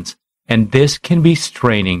self-confidence, and this can be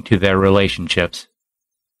straining to their relationships.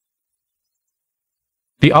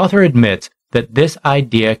 The author admits that this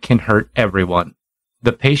idea can hurt everyone: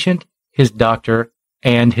 the patient, his doctor,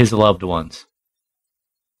 and his loved ones.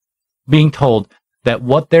 Being told that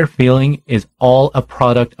what they're feeling is all a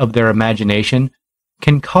product of their imagination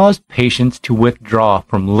can cause patients to withdraw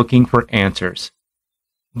from looking for answers.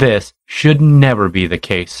 This should never be the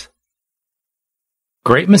case.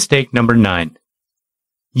 Great mistake number 9.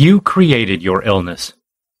 You created your illness.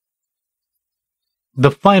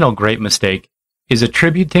 The final great mistake is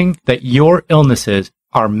attributing that your illnesses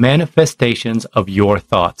are manifestations of your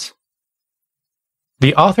thoughts.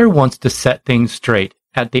 The author wants to set things straight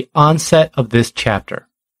at the onset of this chapter.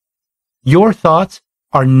 Your thoughts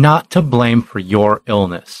are not to blame for your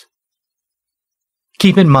illness.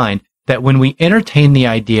 Keep in mind that when we entertain the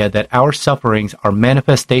idea that our sufferings are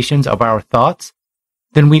manifestations of our thoughts,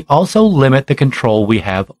 then we also limit the control we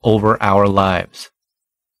have over our lives.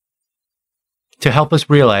 To help us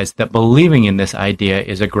realize that believing in this idea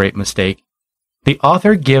is a great mistake, the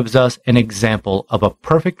author gives us an example of a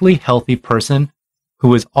perfectly healthy person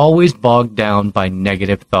who is always bogged down by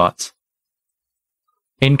negative thoughts.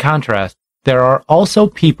 In contrast, there are also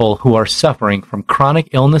people who are suffering from chronic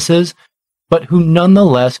illnesses, but who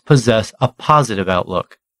nonetheless possess a positive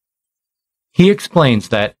outlook. He explains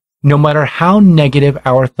that no matter how negative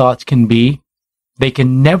our thoughts can be, they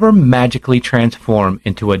can never magically transform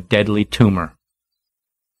into a deadly tumor.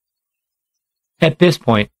 At this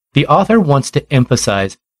point, the author wants to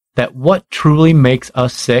emphasize that what truly makes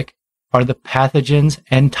us sick are the pathogens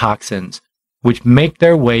and toxins which make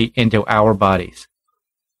their way into our bodies.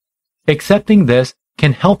 Accepting this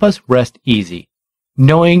can help us rest easy,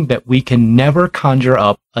 knowing that we can never conjure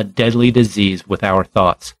up a deadly disease with our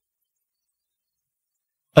thoughts.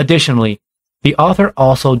 Additionally, the author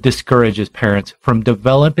also discourages parents from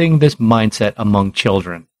developing this mindset among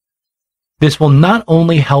children. This will not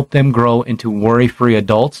only help them grow into worry-free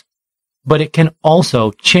adults, but it can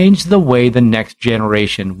also change the way the next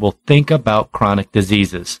generation will think about chronic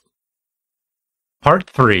diseases. Part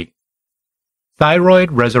 3.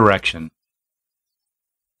 Thyroid Resurrection.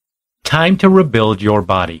 Time to rebuild your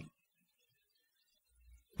body.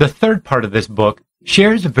 The third part of this book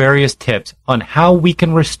shares various tips on how we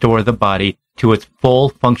can restore the body to its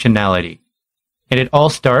full functionality, and it all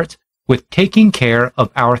starts with taking care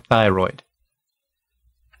of our thyroid.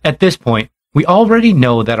 At this point, we already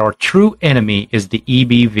know that our true enemy is the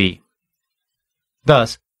EBV.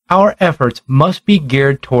 Thus, our efforts must be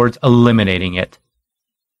geared towards eliminating it.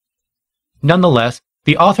 Nonetheless,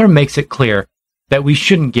 the author makes it clear that we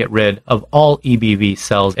shouldn't get rid of all EBV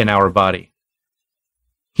cells in our body.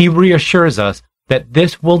 He reassures us that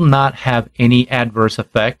this will not have any adverse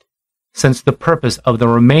effect, since the purpose of the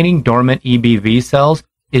remaining dormant EBV cells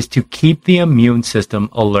is to keep the immune system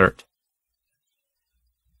alert.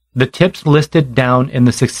 The tips listed down in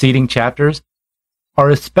the succeeding chapters are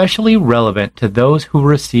especially relevant to those who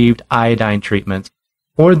received iodine treatments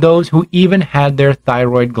or those who even had their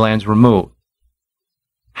thyroid glands removed.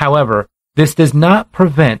 However, this does not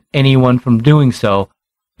prevent anyone from doing so,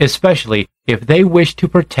 especially if they wish to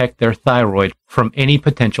protect their thyroid from any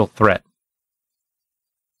potential threat.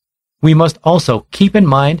 We must also keep in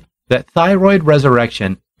mind that thyroid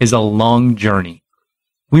resurrection is a long journey.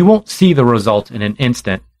 We won't see the results in an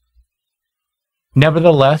instant.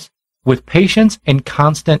 Nevertheless, with patience and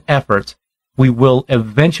constant efforts, we will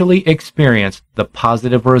eventually experience the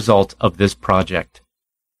positive results of this project.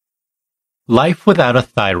 Life without a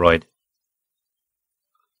thyroid.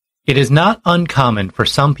 It is not uncommon for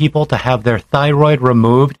some people to have their thyroid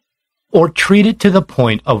removed or treated to the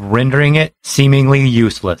point of rendering it seemingly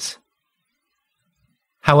useless.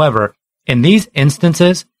 However, in these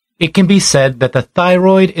instances, it can be said that the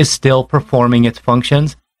thyroid is still performing its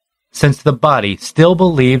functions, since the body still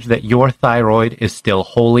believes that your thyroid is still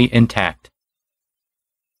wholly intact.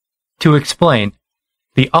 To explain,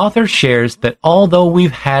 the author shares that although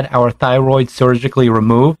we've had our thyroid surgically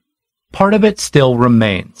removed, part of it still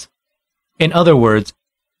remains. In other words,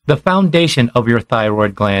 the foundation of your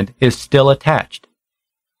thyroid gland is still attached.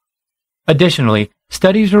 Additionally,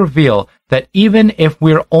 studies reveal that even if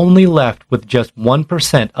we're only left with just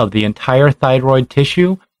 1% of the entire thyroid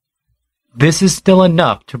tissue, this is still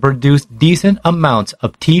enough to produce decent amounts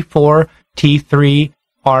of T4, T3,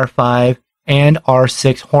 R5, and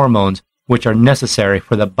R6 hormones, which are necessary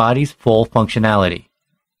for the body's full functionality.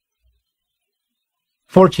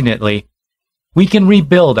 Fortunately, we can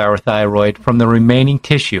rebuild our thyroid from the remaining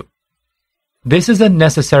tissue. This is a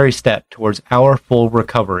necessary step towards our full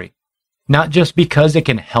recovery, not just because it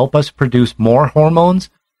can help us produce more hormones,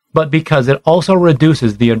 but because it also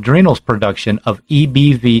reduces the adrenal's production of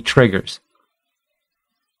EBV triggers.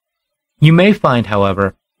 You may find,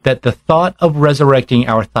 however, that the thought of resurrecting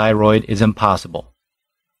our thyroid is impossible.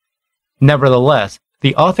 Nevertheless,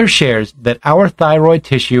 the author shares that our thyroid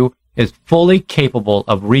tissue is fully capable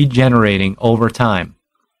of regenerating over time.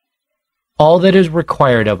 All that is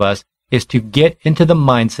required of us is to get into the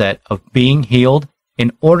mindset of being healed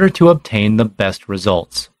in order to obtain the best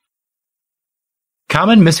results.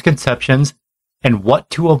 Common misconceptions and what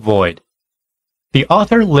to avoid. The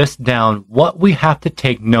author lists down what we have to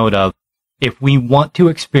take note of if we want to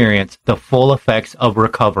experience the full effects of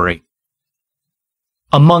recovery.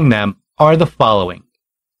 Among them are the following.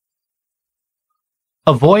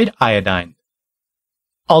 Avoid iodine.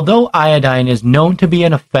 Although iodine is known to be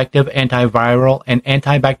an effective antiviral and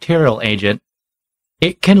antibacterial agent,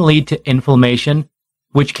 it can lead to inflammation,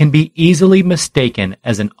 which can be easily mistaken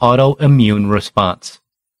as an autoimmune response.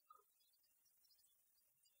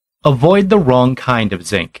 Avoid the wrong kind of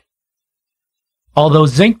zinc. Although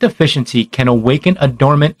zinc deficiency can awaken a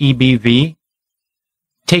dormant EBV,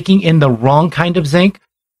 taking in the wrong kind of zinc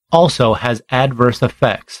also has adverse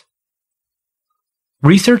effects.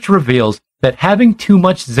 Research reveals that having too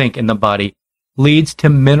much zinc in the body leads to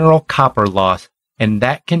mineral copper loss, and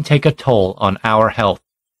that can take a toll on our health.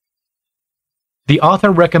 The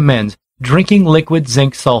author recommends drinking liquid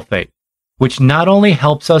zinc sulfate, which not only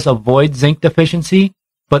helps us avoid zinc deficiency,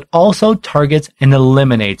 but also targets and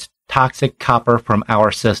eliminates toxic copper from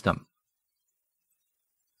our system.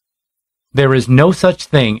 There is no such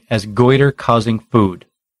thing as goiter-causing food.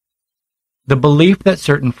 The belief that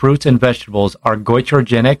certain fruits and vegetables are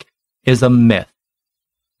goitrogenic is a myth.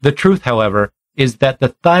 The truth, however, is that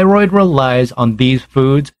the thyroid relies on these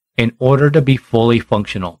foods in order to be fully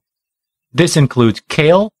functional. This includes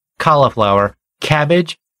kale, cauliflower,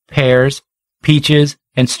 cabbage, pears, peaches,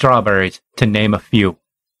 and strawberries, to name a few.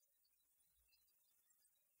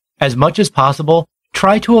 As much as possible,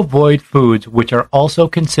 try to avoid foods which are also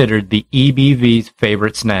considered the EBV's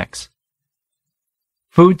favorite snacks.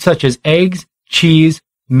 Foods such as eggs, cheese,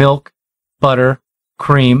 milk, butter,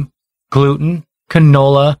 cream, gluten,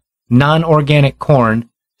 canola, non-organic corn,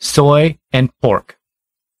 soy, and pork.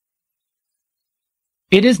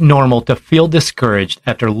 It is normal to feel discouraged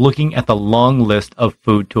after looking at the long list of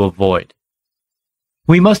food to avoid.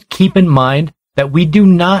 We must keep in mind that we do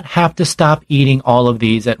not have to stop eating all of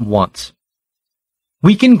these at once.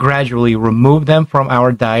 We can gradually remove them from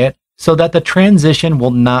our diet so that the transition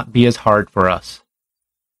will not be as hard for us.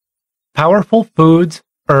 Powerful foods,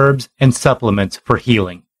 herbs, and supplements for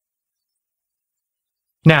healing.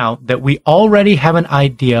 Now that we already have an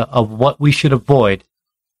idea of what we should avoid,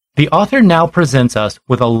 the author now presents us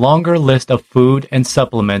with a longer list of food and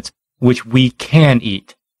supplements which we can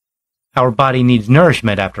eat. Our body needs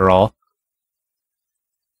nourishment after all.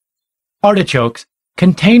 Artichokes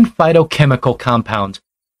contain phytochemical compounds,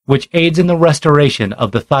 which aids in the restoration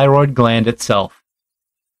of the thyroid gland itself.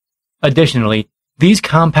 Additionally, these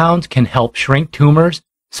compounds can help shrink tumors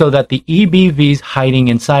so that the EBVs hiding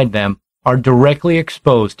inside them are directly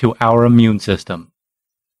exposed to our immune system.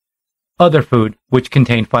 Other food which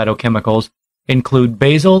contain phytochemicals include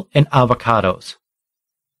basil and avocados.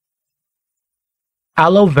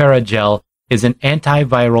 Aloe vera gel is an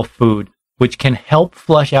antiviral food which can help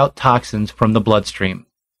flush out toxins from the bloodstream.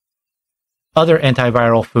 Other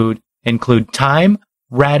antiviral food include thyme,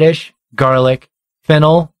 radish, garlic,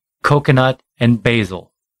 fennel, coconut, and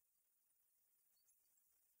basil.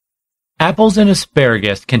 Apples and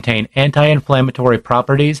asparagus contain anti-inflammatory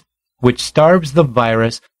properties which starves the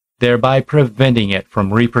virus, thereby preventing it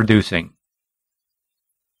from reproducing.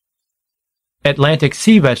 Atlantic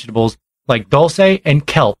sea vegetables like dulse and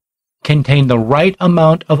kelp contain the right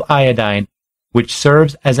amount of iodine, which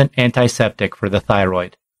serves as an antiseptic for the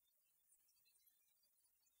thyroid.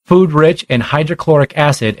 Food rich in hydrochloric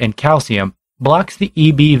acid and calcium blocks the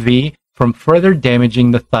EBV from further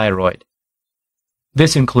damaging the thyroid.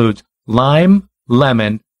 This includes lime,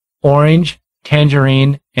 lemon, orange,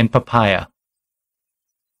 tangerine, and papaya.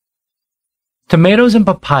 Tomatoes and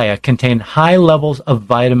papaya contain high levels of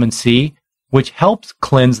vitamin C, which helps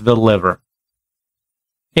cleanse the liver.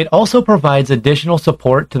 It also provides additional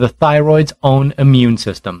support to the thyroid's own immune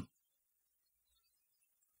system.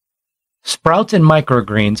 Sprouts and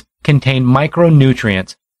microgreens contain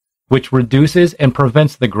micronutrients, which reduces and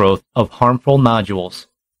prevents the growth of harmful nodules.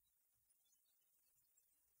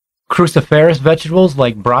 Cruciferous vegetables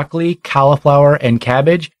like broccoli, cauliflower, and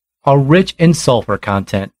cabbage are rich in sulfur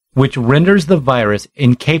content, which renders the virus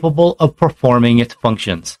incapable of performing its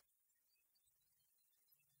functions.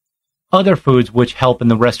 Other foods which help in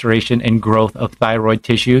the restoration and growth of thyroid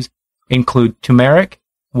tissues include turmeric,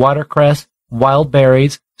 watercress, wild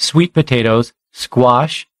berries, sweet potatoes,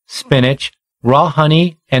 squash, spinach, raw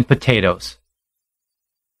honey, and potatoes.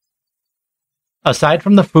 Aside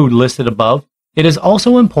from the food listed above, it is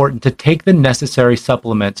also important to take the necessary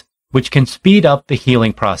supplements which can speed up the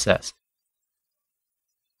healing process,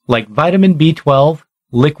 like vitamin B12,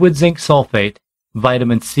 liquid zinc sulfate,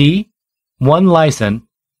 vitamin C, 1-lysine,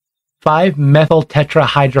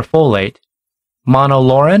 5-methyltetrahydrofolate,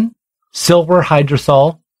 monolaurin, silver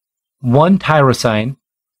hydrosol, 1-tyrosine,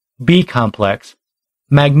 B-complex,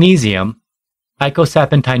 magnesium,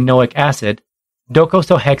 icosapentaenoic acid,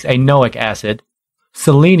 docosahexaenoic acid,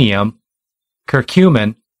 selenium,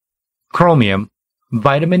 curcumin, chromium,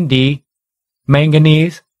 vitamin D,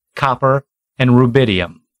 manganese, copper, and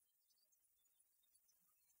rubidium.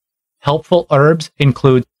 Helpful herbs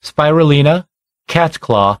include spirulina, cat's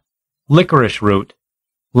claw, licorice root,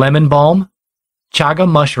 lemon balm, chaga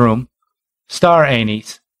mushroom, star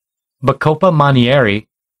anise, bacopa monnieri,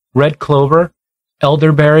 red clover,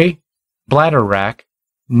 elderberry, bladderwrack,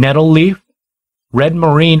 nettle leaf, red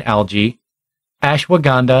marine algae,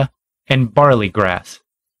 ashwagandha, and barley grass.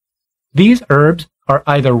 These herbs are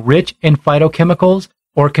either rich in phytochemicals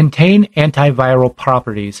or contain antiviral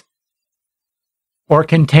properties,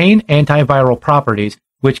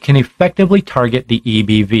 which can effectively target the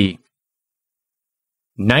EBV.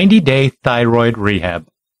 90-day thyroid rehab.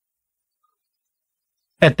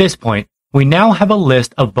 At this point, we now have a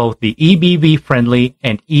list of both the EBV-friendly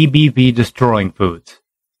and EBV-destroying foods.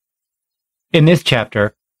 In this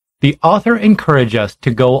chapter, the author encourages us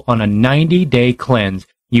to go on a 90-day cleanse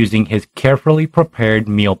using his carefully prepared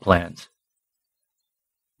meal plans.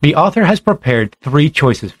 The author has prepared 3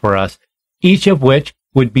 choices for us, each of which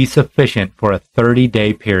would be sufficient for a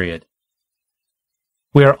 30-day period.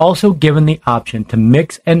 We are also given the option to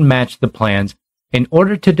mix and match the plans in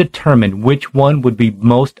order to determine which one would be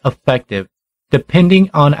most effective depending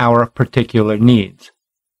on our particular needs.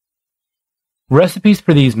 Recipes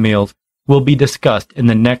for these meals will be discussed in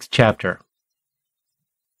the next chapter.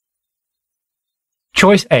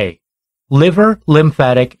 Choice A: Liver,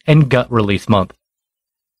 Lymphatic, and Gut Release Month.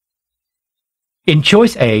 In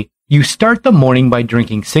Choice A, you start the morning by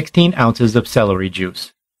drinking 16 ounces of celery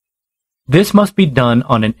juice. This must be done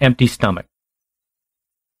on an empty stomach.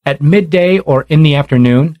 At midday or in the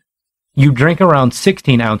afternoon, you drink around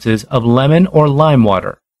 16 ounces of lemon or lime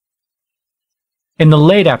water. In the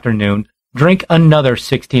late afternoon, drink another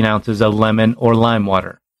 16 ounces of lemon or lime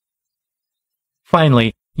water.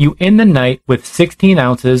 Finally, you end the night with 16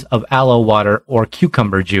 ounces of aloe water or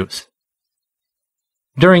cucumber juice.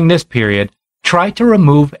 During this period, try to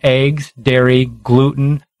remove eggs, dairy,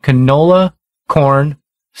 gluten, canola, corn,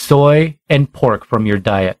 soy, and pork from your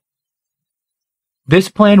diet. This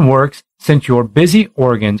plan works since your busy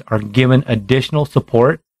organs are given additional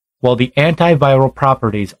support, while the antiviral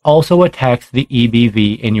properties also attacks the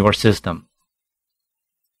EBV in your system.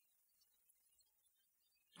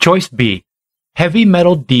 Choice B: Heavy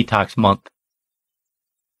Metal Detox Month.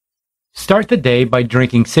 Start the day by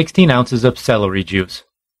drinking 16 ounces of celery juice.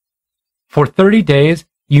 For 30 days,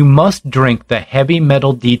 you must drink the Heavy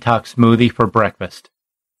Metal Detox smoothie for breakfast.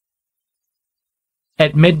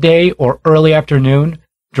 At midday or early afternoon,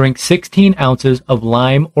 drink 16 ounces of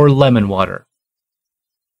lime or lemon water.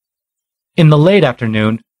 In the late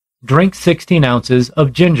afternoon, drink 16 ounces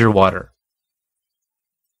of ginger water.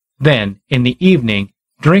 Then, in the evening,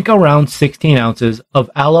 drink around 16 ounces of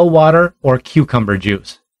aloe water or cucumber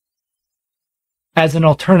juice. As an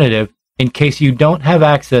alternative, in case you don't have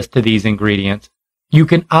access to these ingredients, you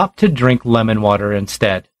can opt to drink lemon water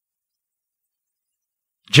instead.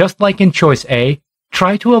 Just like in Choice A,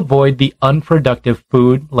 try to avoid the unproductive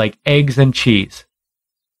food like eggs and cheese.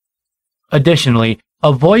 Additionally,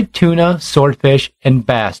 avoid tuna, swordfish, and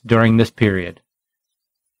bass during this period.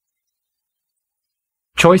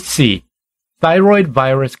 Choice C: Thyroid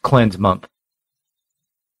Virus Cleanse Month.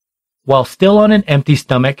 While still on an empty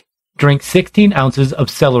stomach, drink 16 ounces of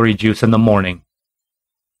celery juice in the morning.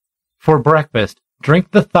 For breakfast,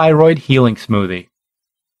 drink the Thyroid Healing Smoothie.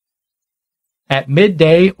 At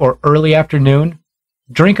midday or early afternoon,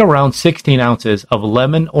 drink around 16 ounces of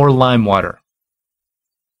lemon or lime water.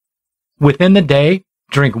 Within the day,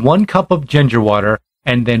 drink 1 cup of ginger water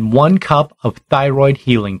and then 1 cup of thyroid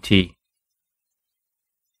healing tea.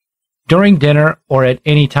 During dinner or at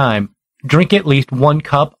any time, drink at least 1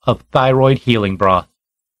 cup of thyroid healing broth.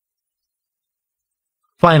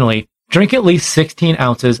 Finally, drink at least 16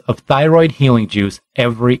 ounces of thyroid healing juice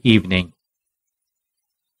every evening.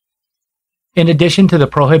 In addition to the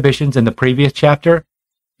prohibitions in the previous chapter,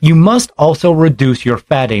 you must also reduce your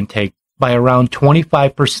fat intake by around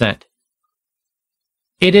 25%.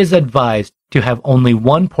 It is advised to have only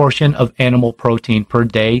 1 portion of animal protein per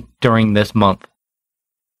day during this month.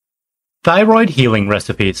 Thyroid healing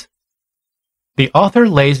recipes. The author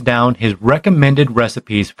lays down his recommended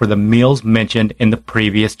recipes for the meals mentioned in the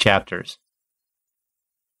previous chapters.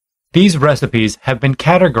 These recipes have been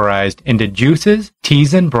categorized into juices,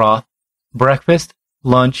 teas and broth, breakfast,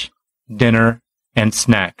 lunch, dinner, and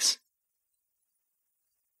snacks.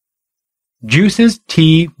 Juices,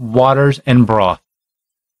 tea, waters, and broth.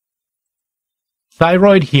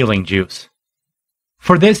 Thyroid healing juice.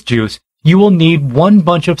 For this juice, you will need 1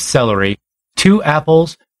 bunch of celery, 2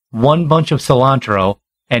 apples, 1 bunch of cilantro,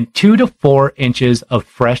 and 2 to 4 inches of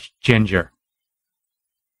fresh ginger.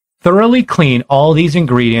 Thoroughly clean all these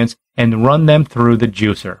ingredients and run them through the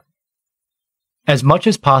juicer. As much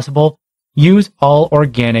as possible, use all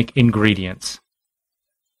organic ingredients.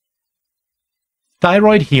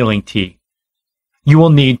 Thyroid healing tea. You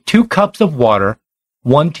will need 2 cups of water,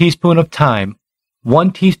 1 teaspoon of thyme,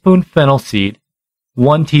 1 teaspoon fennel seed,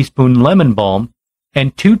 1 teaspoon lemon balm,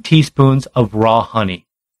 and 2 teaspoons of raw honey.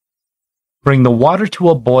 Bring the water to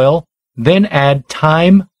a boil, then add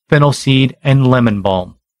thyme, fennel seed, and lemon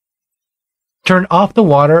balm. Turn off the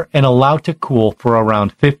water and allow to cool for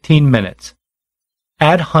around 15 minutes.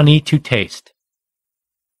 Add honey to taste.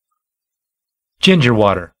 Ginger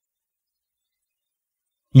water.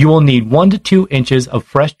 You will need 1 to 2 inches of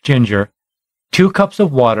fresh ginger, 2 cups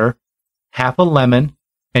of water, half a lemon,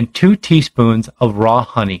 and 2 teaspoons of raw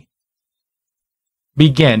honey.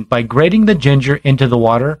 Begin by grating the ginger into the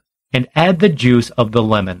water and add the juice of the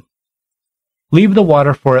lemon. Leave the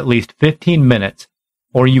water for at least 15 minutes,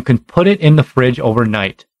 or you can put it in the fridge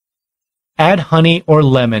overnight. add honey or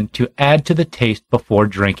lemon to add to the taste before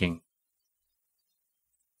drinking.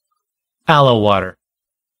 Aloe water.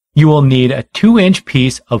 You will need a 2-inch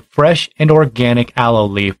piece of fresh and organic aloe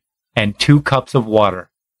leaf and 2 cups of water.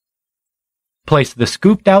 Place the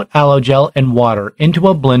scooped out aloe gel and water into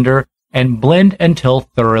a blender and blend until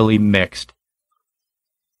thoroughly mixed.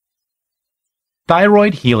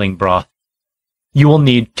 Thyroid healing broth. You will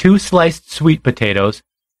need 2 sliced sweet potatoes,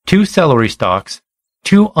 2 celery stalks,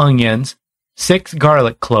 2 onions, 6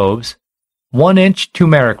 garlic cloves, 1-inch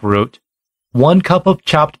turmeric root, 1 cup of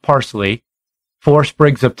chopped parsley, 4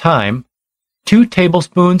 sprigs of thyme, 2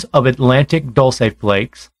 tablespoons of Atlantic dulce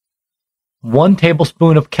flakes, 1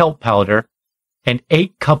 tablespoon of kelp powder, and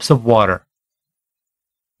 8 cups of water.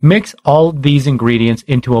 Mix all of these ingredients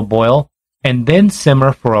into a boil and then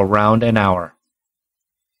simmer for around an hour.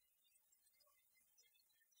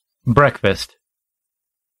 Breakfast.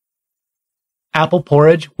 Apple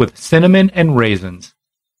porridge with cinnamon and raisins.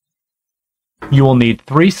 You will need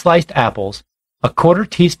 3 sliced apples, a 1/4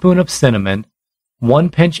 teaspoon of cinnamon, 1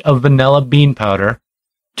 pinch of vanilla bean powder,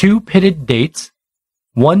 2 pitted dates,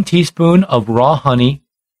 1 teaspoon of raw honey,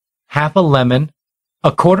 half a lemon,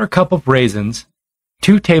 a 1/4 cup of raisins,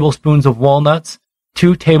 2 tablespoons of walnuts,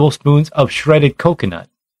 2 tablespoons of shredded coconut.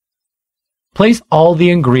 Place all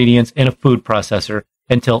the ingredients in a food processor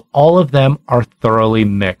until all of them are thoroughly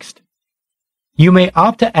mixed. You may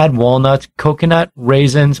opt to add walnuts, coconut,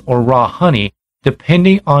 raisins, or raw honey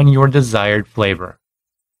depending on your desired flavor.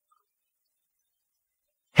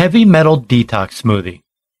 Heavy metal detox smoothie.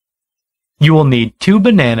 You will need 2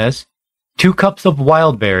 bananas, 2 cups of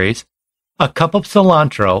wild berries, a cup of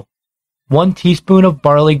cilantro, 1 teaspoon of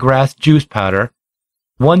barley grass juice powder,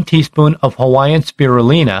 1 teaspoon of Hawaiian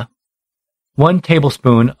spirulina, 1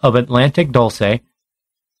 tablespoon of Atlantic dulce,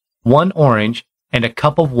 1 orange, and a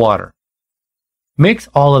cup of water. Mix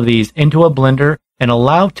all of these into a blender and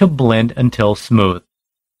allow to blend until smooth.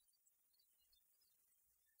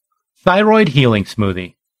 Thyroid healing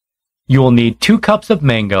smoothie. You will need 2 cups of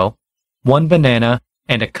mango, 1 banana,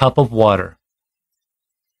 and a cup of water.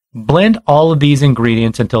 Blend all of these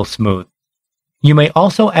ingredients until smooth. You may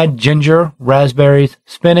also add ginger, raspberries,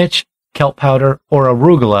 spinach, kelp powder, or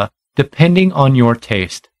arugula depending on your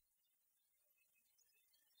taste.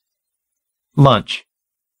 Lunch.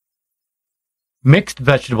 Mixed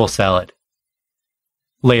vegetable salad.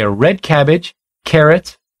 Layer red cabbage,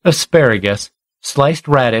 carrots, asparagus, sliced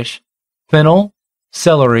radish, fennel,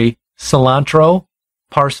 celery, cilantro,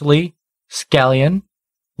 parsley, scallion,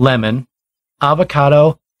 lemon,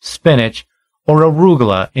 avocado, spinach, or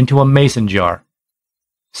arugula into a mason jar.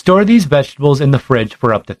 Store these vegetables in the fridge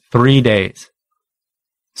for up to 3 days.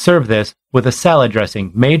 Serve this with a salad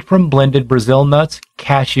dressing made from blended Brazil nuts,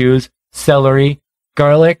 cashews, celery,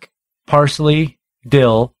 garlic, parsley,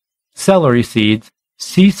 dill, celery seeds,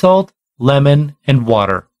 sea salt, lemon, and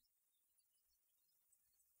water.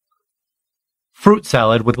 Fruit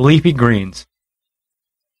salad with leafy greens.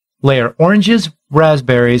 Layer oranges,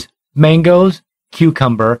 raspberries, mangoes,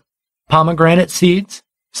 cucumber, pomegranate seeds,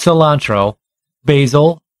 cilantro,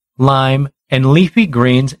 basil, lime, and leafy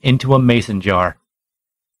greens into a mason jar.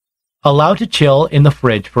 Allow to chill in the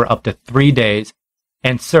fridge for up to 3 days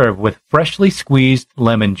and serve with freshly squeezed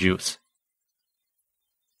lemon juice.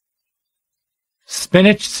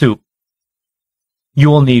 Spinach soup. You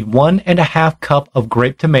will need 1½ cup of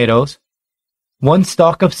grape tomatoes, 1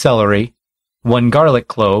 stalk of celery, 1 garlic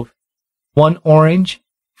clove, 1 orange,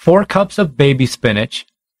 4 cups of baby spinach,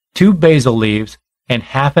 2 basil leaves, and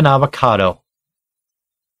half an avocado.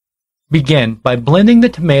 Begin by blending the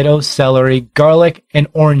tomatoes, celery, garlic, and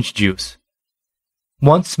orange juice.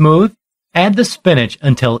 Once smooth, add the spinach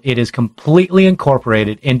until it is completely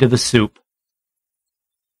incorporated into the soup.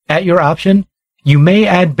 At your option, you may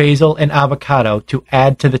add basil and avocado to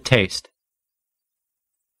add to the taste.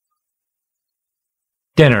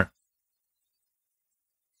 Dinner.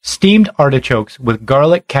 Steamed artichokes with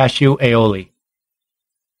garlic cashew aioli.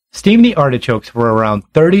 Steam the artichokes for around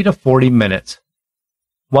 30 to 40 minutes.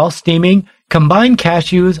 While steaming, combine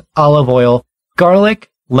cashews, olive oil, garlic,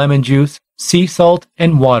 lemon juice, sea salt,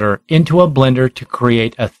 and water into a blender to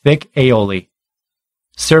create a thick aioli.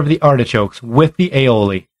 Serve the artichokes with the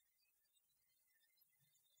aioli.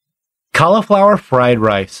 Cauliflower fried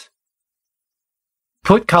rice.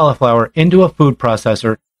 Put cauliflower into a food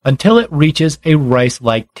processor until it reaches a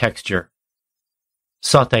rice-like texture.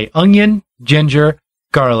 Sauté onion, ginger,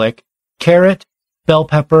 garlic, carrot, bell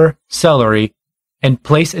pepper, celery, and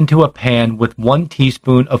place into a pan with 1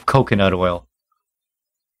 teaspoon of coconut oil.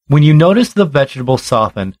 When you notice the vegetables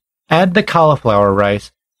soften, add the cauliflower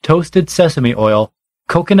rice, toasted sesame oil,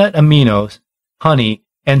 coconut aminos, honey,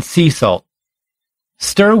 and sea salt.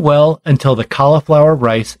 Stir well until the cauliflower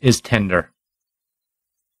rice is tender.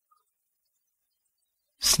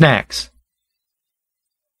 Snacks.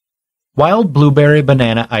 Wild blueberry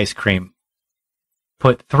banana ice cream.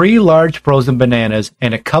 Put 3 large frozen bananas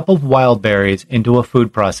and a cup of wild berries into a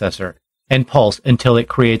food processor and pulse until it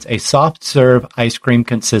creates a soft serve ice cream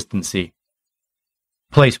consistency.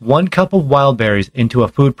 Place 1 cup of wild berries into a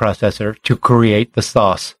food processor to create the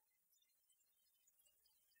sauce.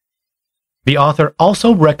 The author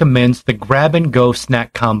also recommends the grab-and-go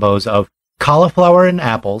snack combos of cauliflower and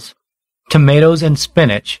apples, tomatoes and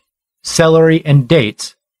spinach, celery and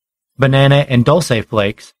dates, banana and dulce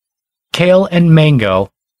flakes, kale and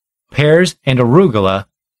mango, pears and arugula,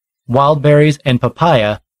 wild berries and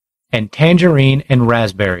papaya, and tangerine and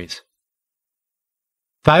raspberries.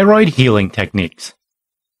 Thyroid healing techniques.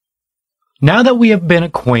 Now that we have been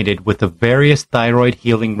acquainted with the various thyroid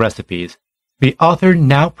healing recipes, the author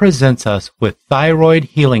now presents us with thyroid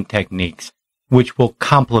healing techniques, which will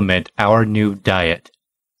complement our new diet.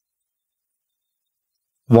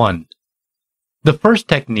 1. The first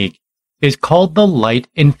technique is called the light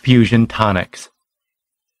infusion tonics.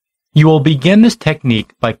 You will begin this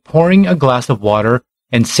technique by pouring a glass of water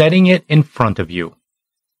and setting it in front of you.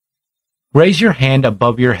 Raise your hand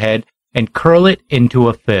above your head and curl it into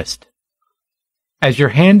a fist. As your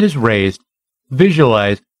hand is raised,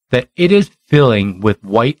 visualize that it is filling with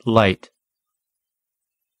white light.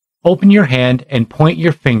 Open your hand and point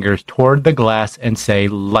your fingers toward the glass and say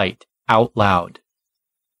light out loud.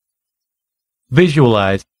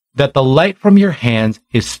 Visualize that the light from your hands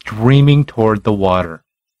is streaming toward the water.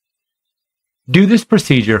 Do this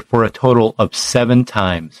procedure for a total of 7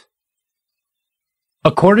 times.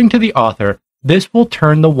 According to the author, this will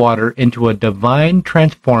turn the water into a divine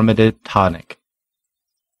transformative tonic.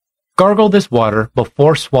 Gargle this water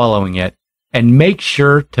before swallowing it, and make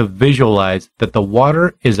sure to visualize that the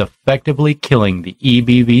water is effectively killing the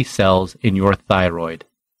EBV cells in your thyroid.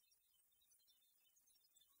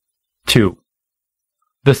 2.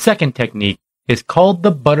 The second technique is called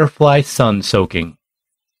the butterfly sun soaking.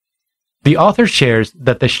 The author shares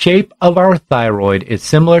that the shape of our thyroid is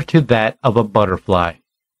similar to that of a butterfly.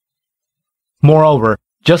 Moreover,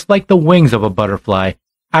 just like the wings of a butterfly,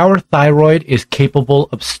 our thyroid is capable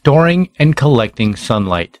of storing and collecting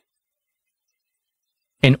sunlight.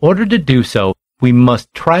 In order to do so, we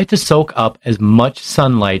must try to soak up as much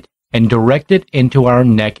sunlight and direct it into our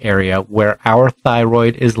neck area where our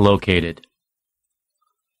thyroid is located.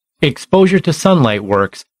 Exposure to sunlight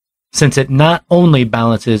works since it not only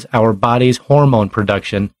balances our body's hormone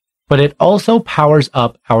production, but it also powers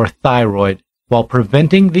up our thyroid while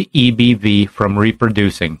preventing the EBV from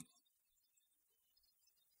reproducing.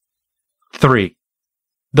 3.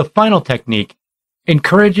 The final technique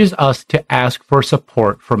encourages us to ask for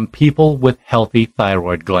support from people with healthy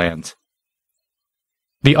thyroid glands.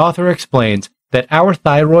 The author explains that our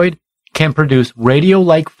thyroid can produce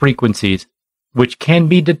radio-like frequencies which can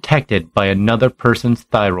be detected by another person's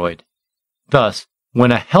thyroid. Thus,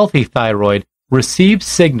 when a healthy thyroid receives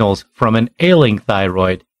signals from an ailing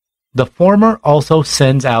thyroid, the former also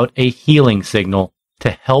sends out a healing signal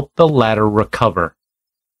to help the latter recover.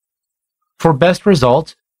 For best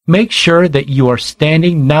results, make sure that you are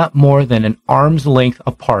standing not more than an arm's length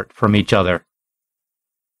apart from each other.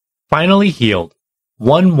 Finally healed,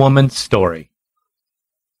 one woman's story.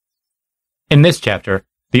 In this chapter,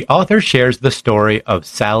 the author shares the story of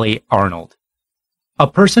Sally Arnold, a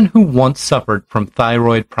person who once suffered from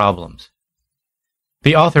thyroid problems.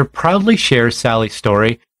 The author proudly shares Sally's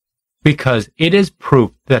story because it is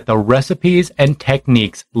proof that the recipes and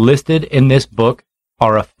techniques listed in this book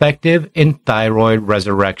are effective in thyroid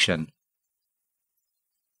resurrection.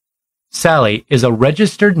 Sally is a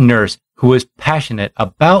registered nurse who is passionate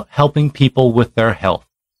about helping people with their health.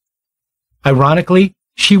 Ironically,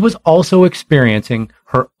 she was also experiencing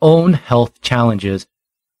her own health challenges,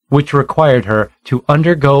 which required her to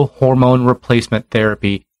undergo hormone replacement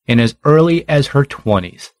therapy in as early as her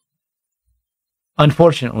 20s.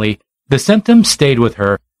 Unfortunately, the symptoms stayed with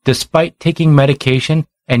her despite taking medication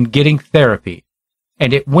and getting therapy,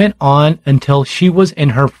 and it went on until she was in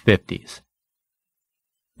her 50s.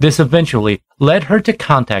 This eventually led her to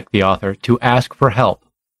contact the author to ask for help.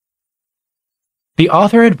 The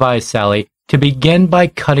author advised Sally to begin by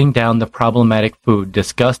cutting down the problematic food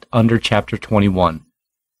discussed under Chapter 21.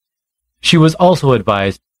 She was also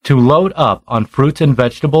advised to load up on fruits and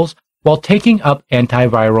vegetables while taking up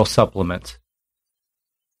antiviral supplements.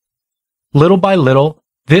 Little by little,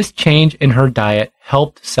 this change in her diet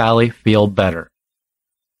helped Sally feel better.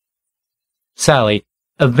 Sally,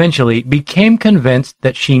 eventually became convinced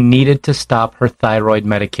that she needed to stop her thyroid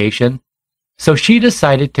medication, so she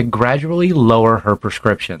decided to gradually lower her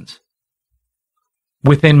prescriptions.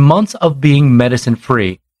 Within months of being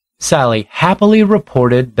medicine-free, Sally happily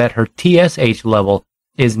reported that her TSH level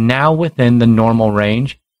is now within the normal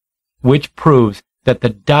range, which proves that the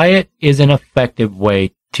diet is an effective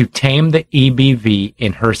way to tame the EBV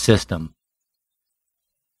in her system.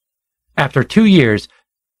 After 2 years,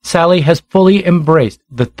 Sally has fully embraced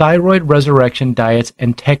the thyroid resurrection diets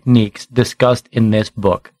and techniques discussed in this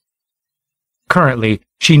book. Currently,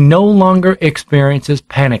 she no longer experiences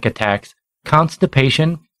panic attacks,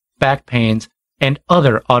 constipation, back pains, and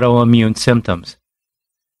other autoimmune symptoms.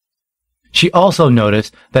 She also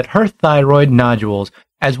noticed that her thyroid nodules,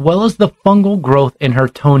 as well as the fungal growth in her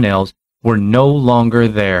toenails, were no longer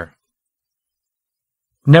there.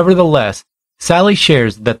 Nevertheless, Sally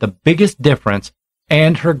shares that the biggest difference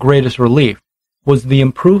and her greatest relief was the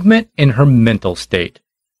improvement in her mental state.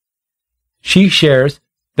 She shares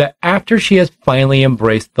that after she has finally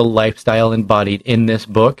embraced the lifestyle embodied in this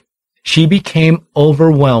book, she became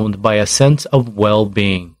overwhelmed by a sense of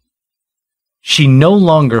well-being. She no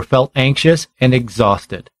longer felt anxious and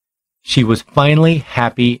exhausted. She was finally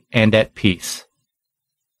happy and at peace.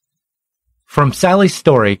 From Sally's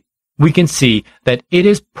story, we can see that it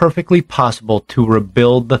is perfectly possible to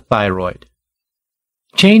rebuild the thyroid.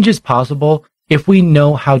 Change is possible if we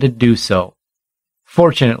know how to do so.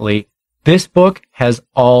 Fortunately, this book has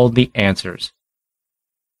all the answers.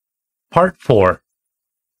 Part 4.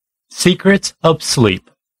 Secrets of Sleep.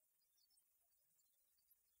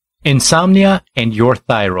 Insomnia and your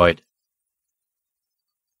thyroid.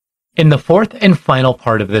 In the fourth and final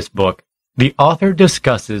part of this book, the author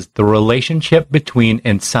discusses the relationship between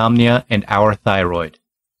insomnia and our thyroid.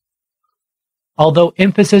 Although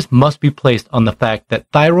emphasis must be placed on the fact that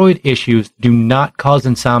thyroid issues do not cause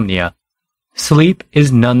insomnia, sleep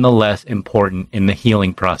is nonetheless important in the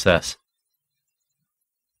healing process.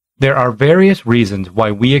 There are various reasons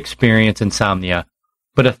why we experience insomnia,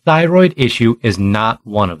 but a thyroid issue is not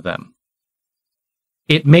one of them.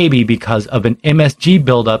 It may be because of an MSG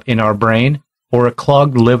buildup in our brain, or a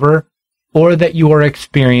clogged liver, or that you are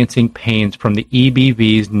experiencing pains from the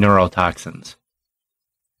EBV's neurotoxins.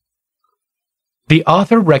 The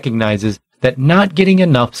author recognizes that not getting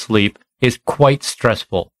enough sleep is quite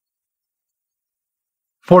stressful.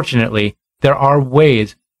 Fortunately, there are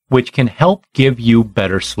ways which can help give you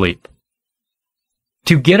better sleep.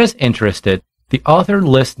 To get us interested, the author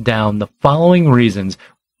lists down the following reasons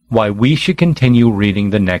why we should continue reading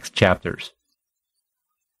the next chapters.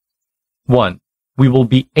 1. We will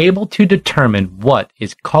be able to determine what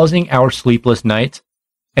is causing our sleepless nights,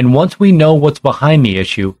 and once we know what's behind the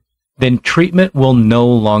issue, then treatment will no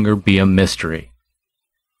longer be a mystery.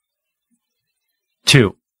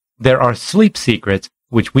 2. There are sleep secrets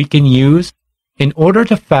which we can use in order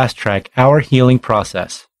to fast-track our healing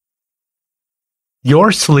process.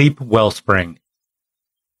 Your sleep wellspring.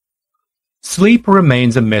 Sleep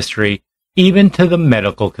remains a mystery even to the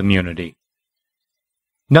medical community.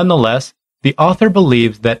 Nonetheless, the author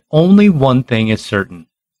believes that only one thing is certain,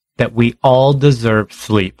 that we all deserve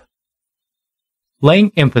sleep.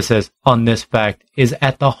 Laying emphasis on this fact is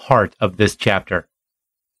at the heart of this chapter.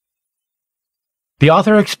 The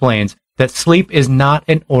author explains that sleep is not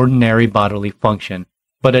an ordinary bodily function,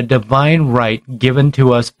 but a divine right given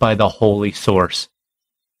to us by the Holy Source.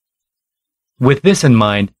 With this in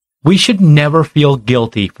mind, we should never feel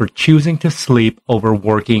guilty for choosing to sleep over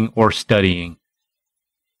working or studying.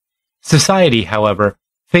 Society, however,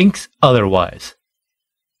 thinks otherwise.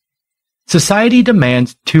 Society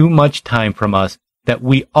demands too much time from us that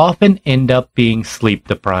we often end up being sleep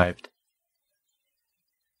deprived.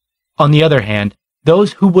 On the other hand,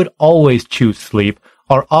 those who would always choose sleep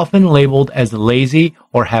are often labeled as lazy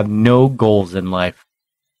or have no goals in life.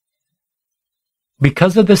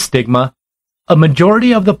 Because of the stigma, a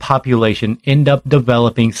majority of the population end up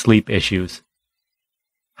developing sleep issues.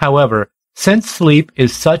 However, since sleep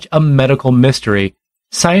is such a medical mystery,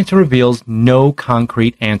 science reveals no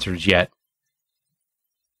concrete answers yet.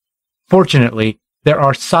 Fortunately, there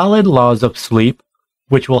are solid laws of sleep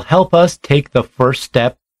which will help us take the first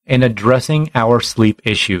step in addressing our sleep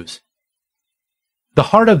issues. The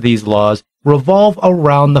heart of these laws revolve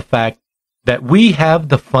around the fact that we have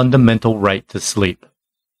the fundamental right to sleep.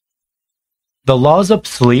 The laws of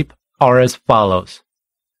sleep are as follows.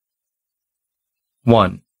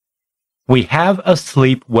 1. We have a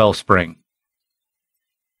sleep wellspring.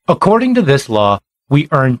 According to this law, we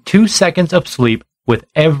earn 2 seconds of sleep with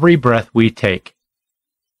every breath we take.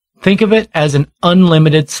 Think of it as an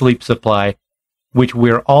unlimited sleep supply, which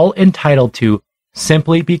we're all entitled to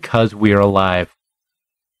simply because we are alive.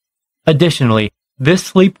 Additionally, this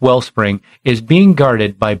sleep wellspring is being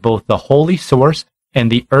guarded by both the Holy Source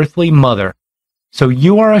and the Earthly Mother, so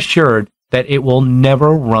you are assured that it will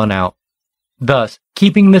never run out. Thus,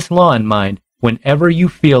 keeping this law in mind whenever you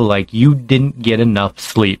feel like you didn't get enough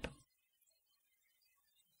sleep.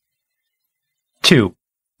 2.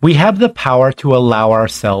 We have the power to allow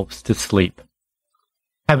ourselves to sleep.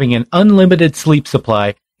 Having an unlimited sleep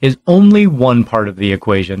supply is only one part of the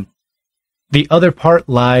equation. The other part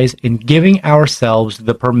lies in giving ourselves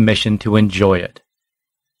the permission to enjoy it.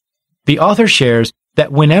 The author shares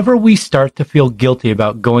that whenever we start to feel guilty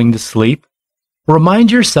about going to sleep,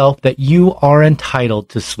 remind yourself that you are entitled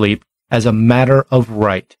to sleep as a matter of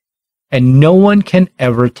right, and no one can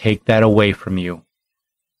ever take that away from you.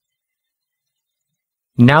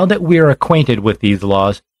 Now that we are acquainted with these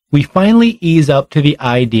laws, we finally ease up to the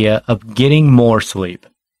idea of getting more sleep.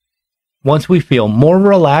 Once we feel more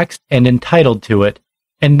relaxed and entitled to it,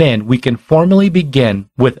 and then we can formally begin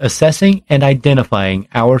with assessing and identifying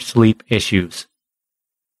our sleep issues.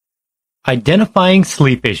 Identifying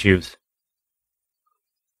sleep issues.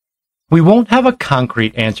 We won't have a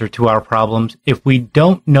concrete answer to our problems if we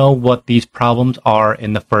don't know what these problems are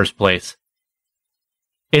in the first place.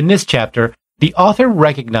 In this chapter, the author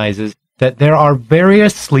recognizes that there are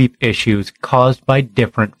various sleep issues caused by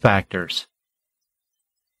different factors.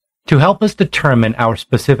 To help us determine our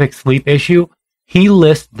specific sleep issue, he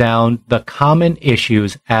lists down the common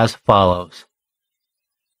issues as follows.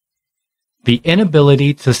 The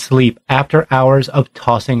inability to sleep after hours of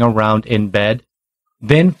tossing around in bed,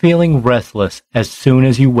 then feeling restless as soon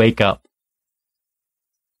as you wake up.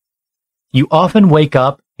 You often wake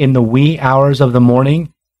up in the wee hours of the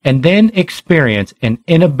morning and then experience an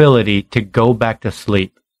inability to go back to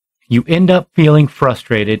sleep. You end up feeling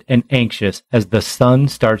frustrated and anxious as the sun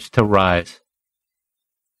starts to rise.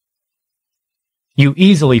 You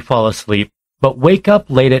easily fall asleep, but wake up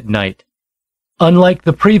late at night. Unlike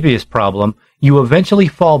the previous problem, you eventually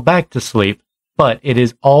fall back to sleep, but it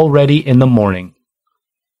is already in the morning.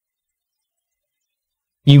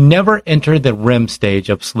 You never enter the REM stage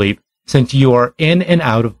of sleep since you are in and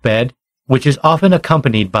out of bed, which is often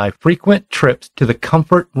accompanied by frequent trips to the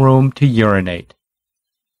comfort room to urinate.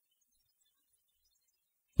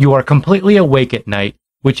 You are completely awake at night,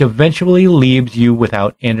 which eventually leaves you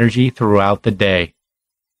without energy throughout the day.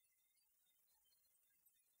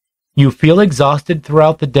 You feel exhausted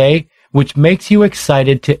throughout the day, which makes you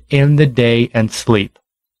excited to end the day and sleep.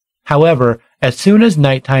 However, as soon as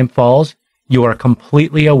nighttime falls, you are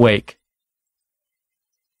completely awake.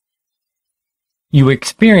 You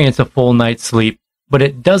experience a full night's sleep, but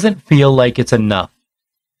it doesn't feel like it's enough.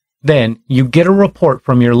 Then you get a report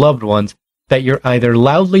from your loved ones that you're either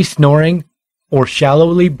loudly snoring or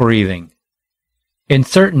shallowly breathing. In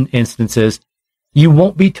certain instances, you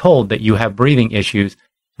won't be told that you have breathing issues,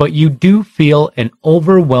 but you do feel an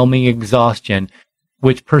overwhelming exhaustion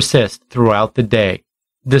which persists throughout the day,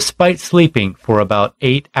 despite sleeping for about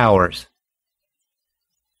 8 hours.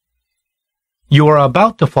 You are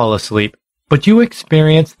about to fall asleep, but you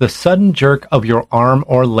experience the sudden jerk of your arm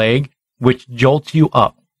or leg, which jolts you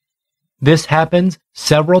up. This happens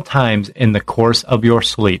several times in the course of your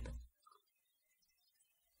sleep.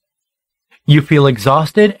 You feel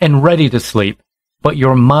exhausted and ready to sleep, but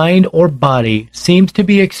your mind or body seems to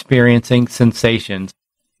be experiencing sensations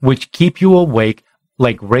which keep you awake,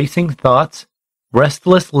 like racing thoughts,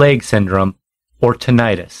 restless leg syndrome, or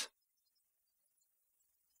tinnitus.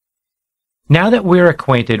 Now that we're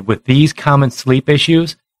acquainted with these common sleep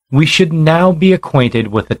issues, we should now be acquainted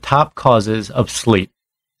with the top causes of sleep.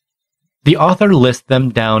 The author lists them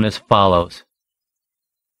down as follows.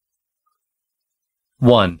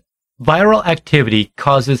 1. Viral activity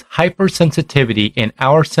causes hypersensitivity in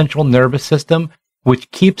our central nervous system,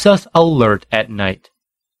 which keeps us alert at night.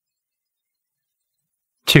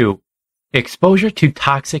 2. Exposure to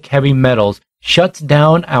toxic heavy metals shuts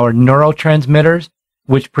down our neurotransmitters,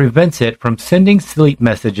 which prevents it from sending sleep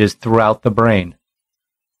messages throughout the brain.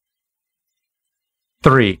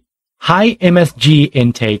 3. High MSG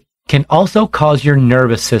intake can also cause your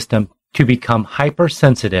nervous system to become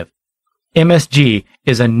hypersensitive. MSG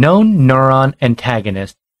is a known neuron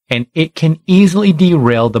antagonist, and it can easily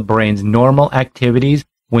derail the brain's normal activities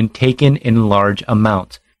when taken in large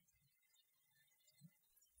amounts.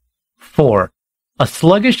 4. A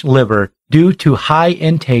sluggish liver due to high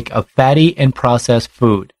intake of fatty and processed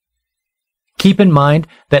food. Keep in mind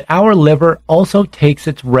that our liver also takes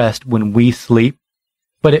its rest when we sleep,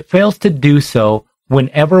 but it fails to do so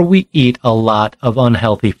whenever we eat a lot of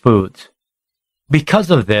unhealthy foods. Because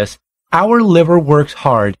of this, our liver works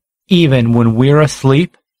hard even when we're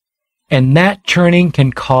asleep, and that churning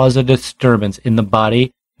can cause a disturbance in the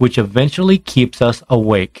body which eventually keeps us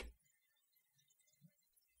awake.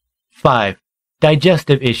 5.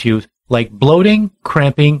 Digestive issues like bloating,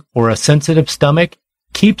 cramping, or a sensitive stomach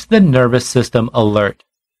keeps the nervous system alert,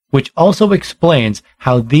 which also explains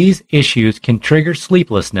how these issues can trigger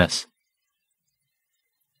sleeplessness.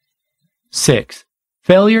 6.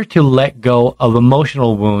 Failure to let go of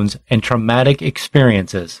emotional wounds and traumatic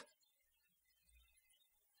experiences.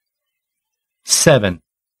 7.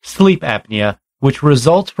 Sleep apnea, which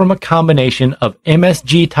results from a combination of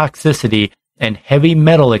MSG toxicity and heavy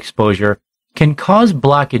metal exposure, can cause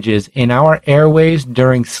blockages in our airways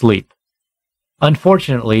during sleep.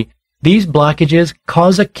 Unfortunately, these blockages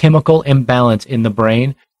cause a chemical imbalance in the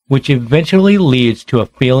brain, which eventually leads to a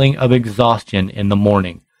feeling of exhaustion in the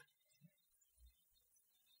morning.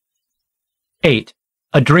 8.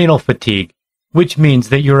 Adrenal fatigue, which means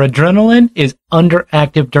that your adrenaline is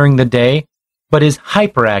underactive during the day, but is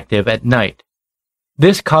hyperactive at night.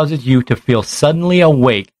 This causes you to feel suddenly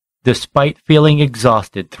awake despite feeling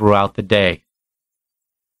exhausted throughout the day.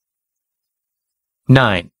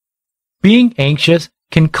 9. Being anxious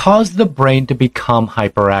can cause the brain to become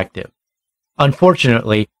hyperactive.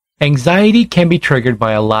 Unfortunately, anxiety can be triggered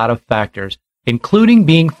by a lot of factors, including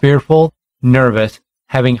being fearful, nervous,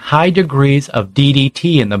 having high degrees of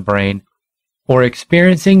DDT in the brain, or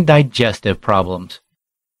experiencing digestive problems.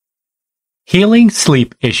 Healing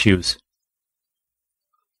sleep issues.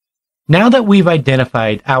 Now that we've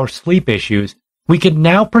identified our sleep issues, we can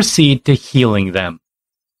now proceed to healing them.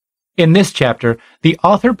 In this chapter, the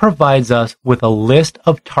author provides us with a list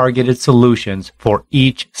of targeted solutions for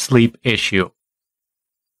each sleep issue.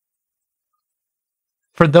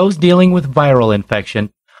 For those dealing with viral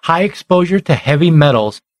infection, high exposure to heavy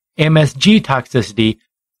metals, MSG toxicity,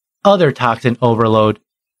 other toxin overload,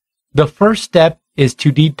 the first step is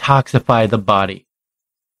to detoxify the body.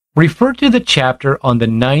 Refer to the chapter on the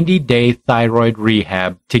 90-day thyroid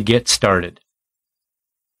rehab to get started.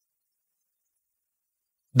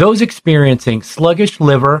 Those experiencing sluggish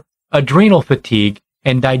liver, adrenal fatigue,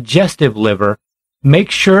 and digestive liver,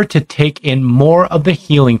 make sure to take in more of the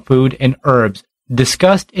healing food and herbs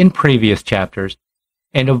discussed in previous chapters,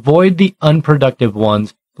 and avoid the unproductive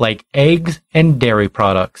ones like eggs and dairy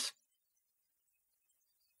products.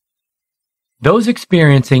 Those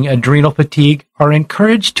experiencing adrenal fatigue are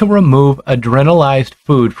encouraged to remove adrenalized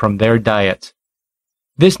food from their diets.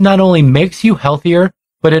 This not only makes you healthier,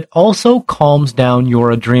 but it also calms down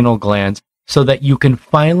your adrenal glands so that you can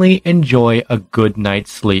finally enjoy a good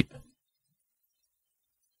night's sleep.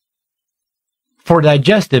 For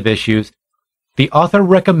digestive issues, the author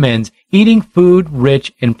recommends eating food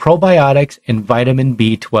rich in probiotics and vitamin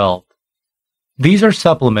B12. These are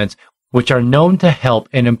supplements which are known to help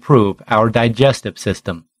and improve our digestive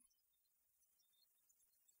system.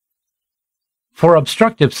 For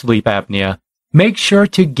obstructive sleep apnea, make sure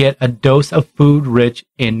to get a dose of food rich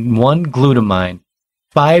in 1-glutamine,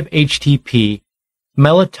 5-HTP,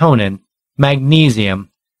 melatonin, magnesium,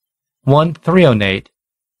 1-threonate,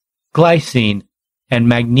 glycine, and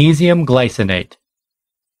magnesium glycinate.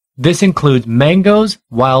 This includes mangoes,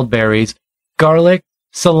 wild berries, garlic,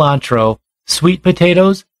 cilantro, sweet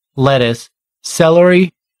potatoes, lettuce,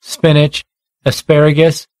 celery, spinach,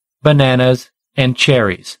 asparagus, bananas, and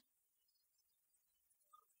cherries.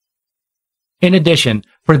 In addition,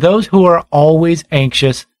 for those who are always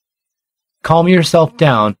anxious, calm yourself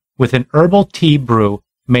down with an herbal tea brew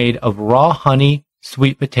made of raw honey,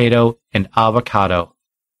 sweet potato, and avocado.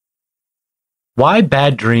 Why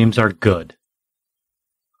bad dreams are good.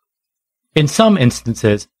 In some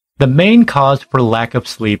instances, the main cause for lack of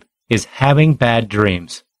sleep is having bad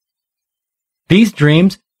dreams. These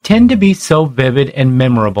dreams tend to be so vivid and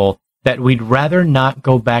memorable that we'd rather not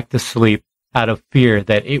go back to sleep out of fear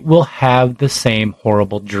that it will have the same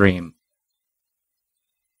horrible dream.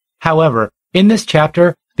 However, in this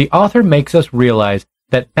chapter, the author makes us realize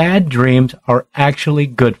that bad dreams are actually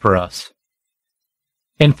good for us.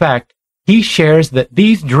 In fact, he shares that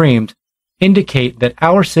these dreams indicate that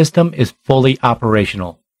our system is fully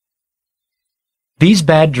operational. These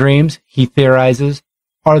bad dreams, he theorizes,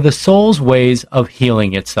 are the soul's ways of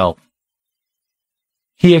healing itself.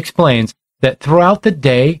 He explains that throughout the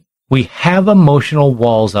day, we have emotional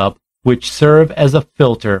walls up which serve as a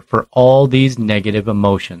filter for all these negative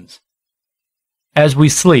emotions. As we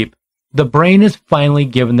sleep, the brain is finally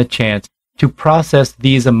given the chance to process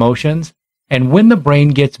these emotions, and when the brain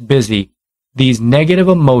gets busy, these negative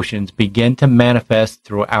emotions begin to manifest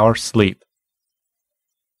through our sleep.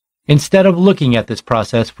 Instead of looking at this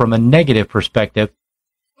process from a negative perspective,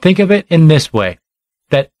 think of it in this way.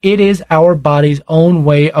 that it is our body's own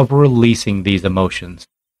way of releasing these emotions.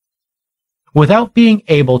 Without being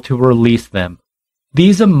able to release them,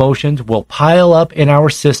 these emotions will pile up in our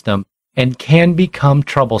system and can become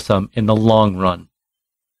troublesome in the long run.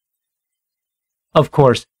 Of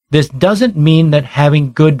course, this doesn't mean that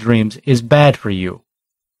having good dreams is bad for you.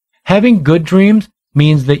 Having good dreams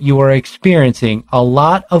means that you are experiencing a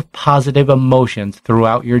lot of positive emotions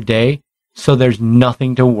throughout your day, so there's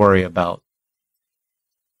nothing to worry about.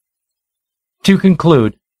 To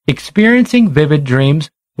conclude, experiencing vivid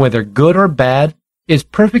dreams, whether good or bad, is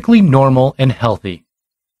perfectly normal and healthy.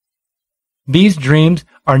 These dreams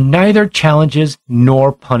are neither challenges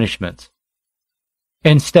nor punishments.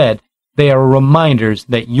 Instead, they are reminders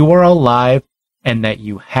that you are alive and that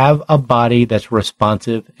you have a body that's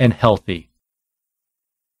responsive and healthy.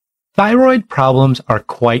 Thyroid problems are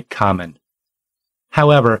quite common.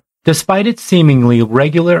 However, despite its seemingly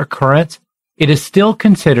regular occurrence, it is still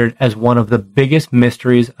considered as one of the biggest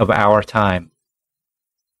mysteries of our time.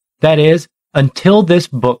 That is, until this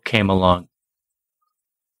book came along.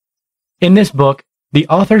 In this book, the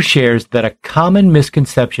author shares that a common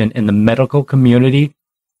misconception in the medical community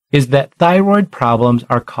is that thyroid problems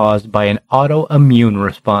are caused by an autoimmune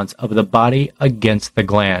response of the body against the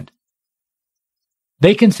gland.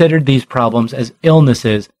 They considered these problems as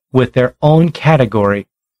illnesses with their own category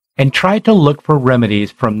and tried to look for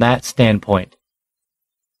remedies from that standpoint.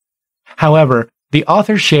 However, the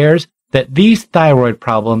author shares that these thyroid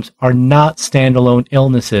problems are not standalone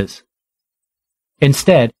illnesses.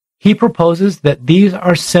 Instead, he proposes that these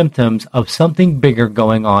are symptoms of something bigger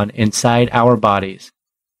going on inside our bodies.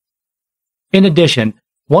 In addition,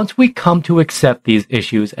 once we come to accept these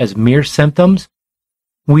issues as mere symptoms,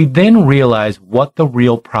 we then realize what the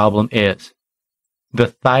real problem is: the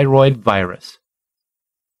thyroid virus.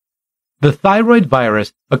 The thyroid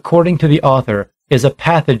virus, according to the author, is a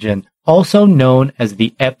pathogen also known as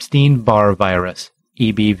the Epstein-Barr virus,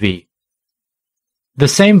 EBV. The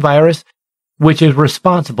same virus which is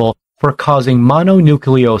responsible for causing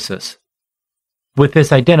mononucleosis. With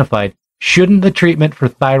this identified, shouldn't the treatment for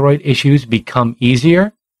thyroid issues become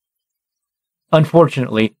easier?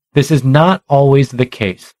 Unfortunately, this is not always the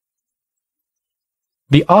case.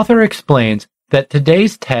 The author explains that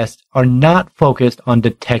today's tests are not focused on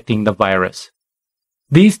detecting the virus.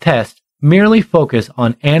 These tests merely focus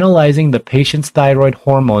on analyzing the patient's thyroid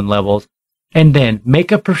hormone levels and then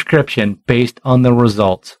make a prescription based on the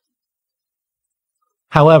results.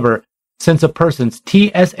 However, since a person's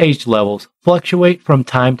TSH levels fluctuate from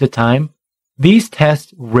time to time, these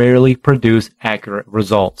tests rarely produce accurate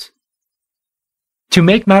results. To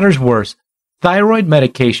make matters worse, thyroid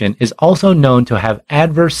medication is also known to have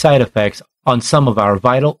adverse side effects on some of our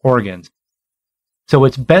vital organs, so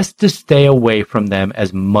it's best to stay away from them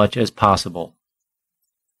as much as possible.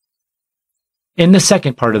 In the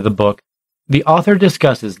second part of the book, the author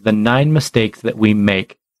discusses the 9 mistakes that we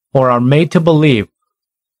make, or are made to believe,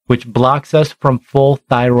 which blocks us from full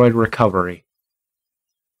thyroid recovery.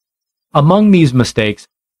 Among these mistakes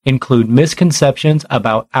include misconceptions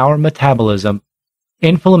about our metabolism,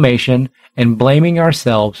 inflammation, and blaming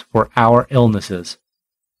ourselves for our illnesses.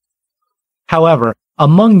 However,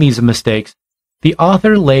 among these mistakes, the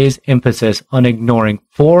author lays emphasis on ignoring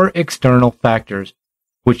 4 external factors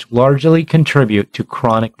which largely contribute to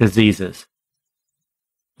chronic diseases.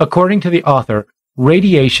 According to the author,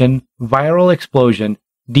 radiation, viral explosion,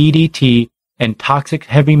 DDT, and toxic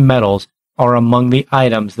heavy metals are among the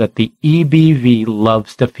items that the EBV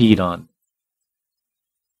loves to feed on.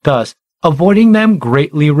 Thus, avoiding them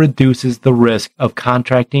greatly reduces the risk of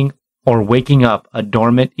contracting or waking up a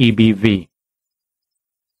dormant EBV.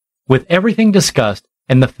 With everything discussed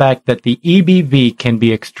and the fact that the EBV can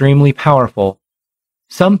be extremely powerful,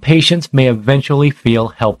 some patients may eventually feel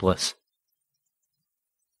helpless.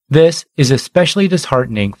 This is especially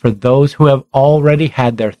disheartening for those who have already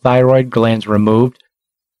had their thyroid glands removed,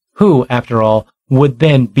 who, after all, would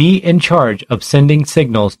then be in charge of sending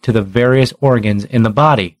signals to the various organs in the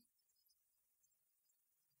body.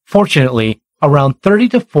 Fortunately, around 30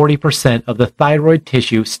 to 40% of the thyroid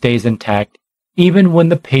tissue stays intact, even when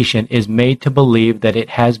the patient is made to believe that it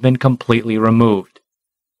has been completely removed.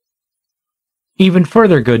 Even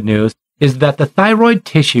further good news is that the thyroid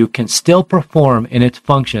tissue can still perform in its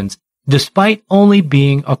functions despite only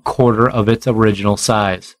being a quarter of its original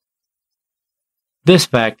size. This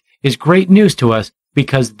fact is great news to us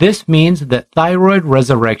because this means that thyroid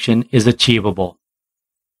resurrection is achievable.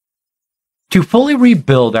 To fully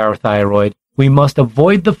rebuild our thyroid, we must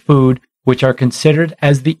avoid the food which are considered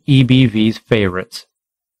as the EBV's favorites.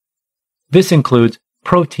 This includes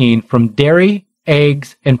protein from dairy,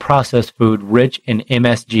 eggs, and processed food rich in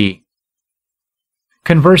MSG.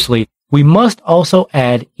 Conversely, we must also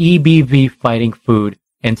add EBV-fighting food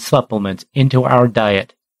and supplements into our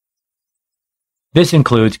diet. This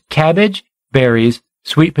includes cabbage, berries,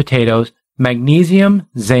 sweet potatoes, magnesium,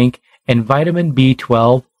 zinc, and vitamin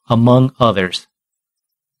B12, among others.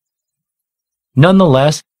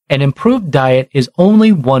 Nonetheless, an improved diet is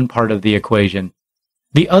only one part of the equation.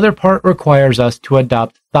 The other part requires us to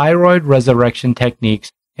adopt thyroid resurrection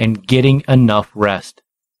techniques and getting enough rest.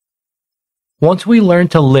 Once we learn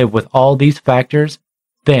to live with all these factors,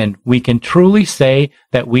 then we can truly say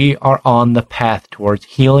that we are on the path towards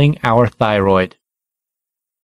healing our thyroid.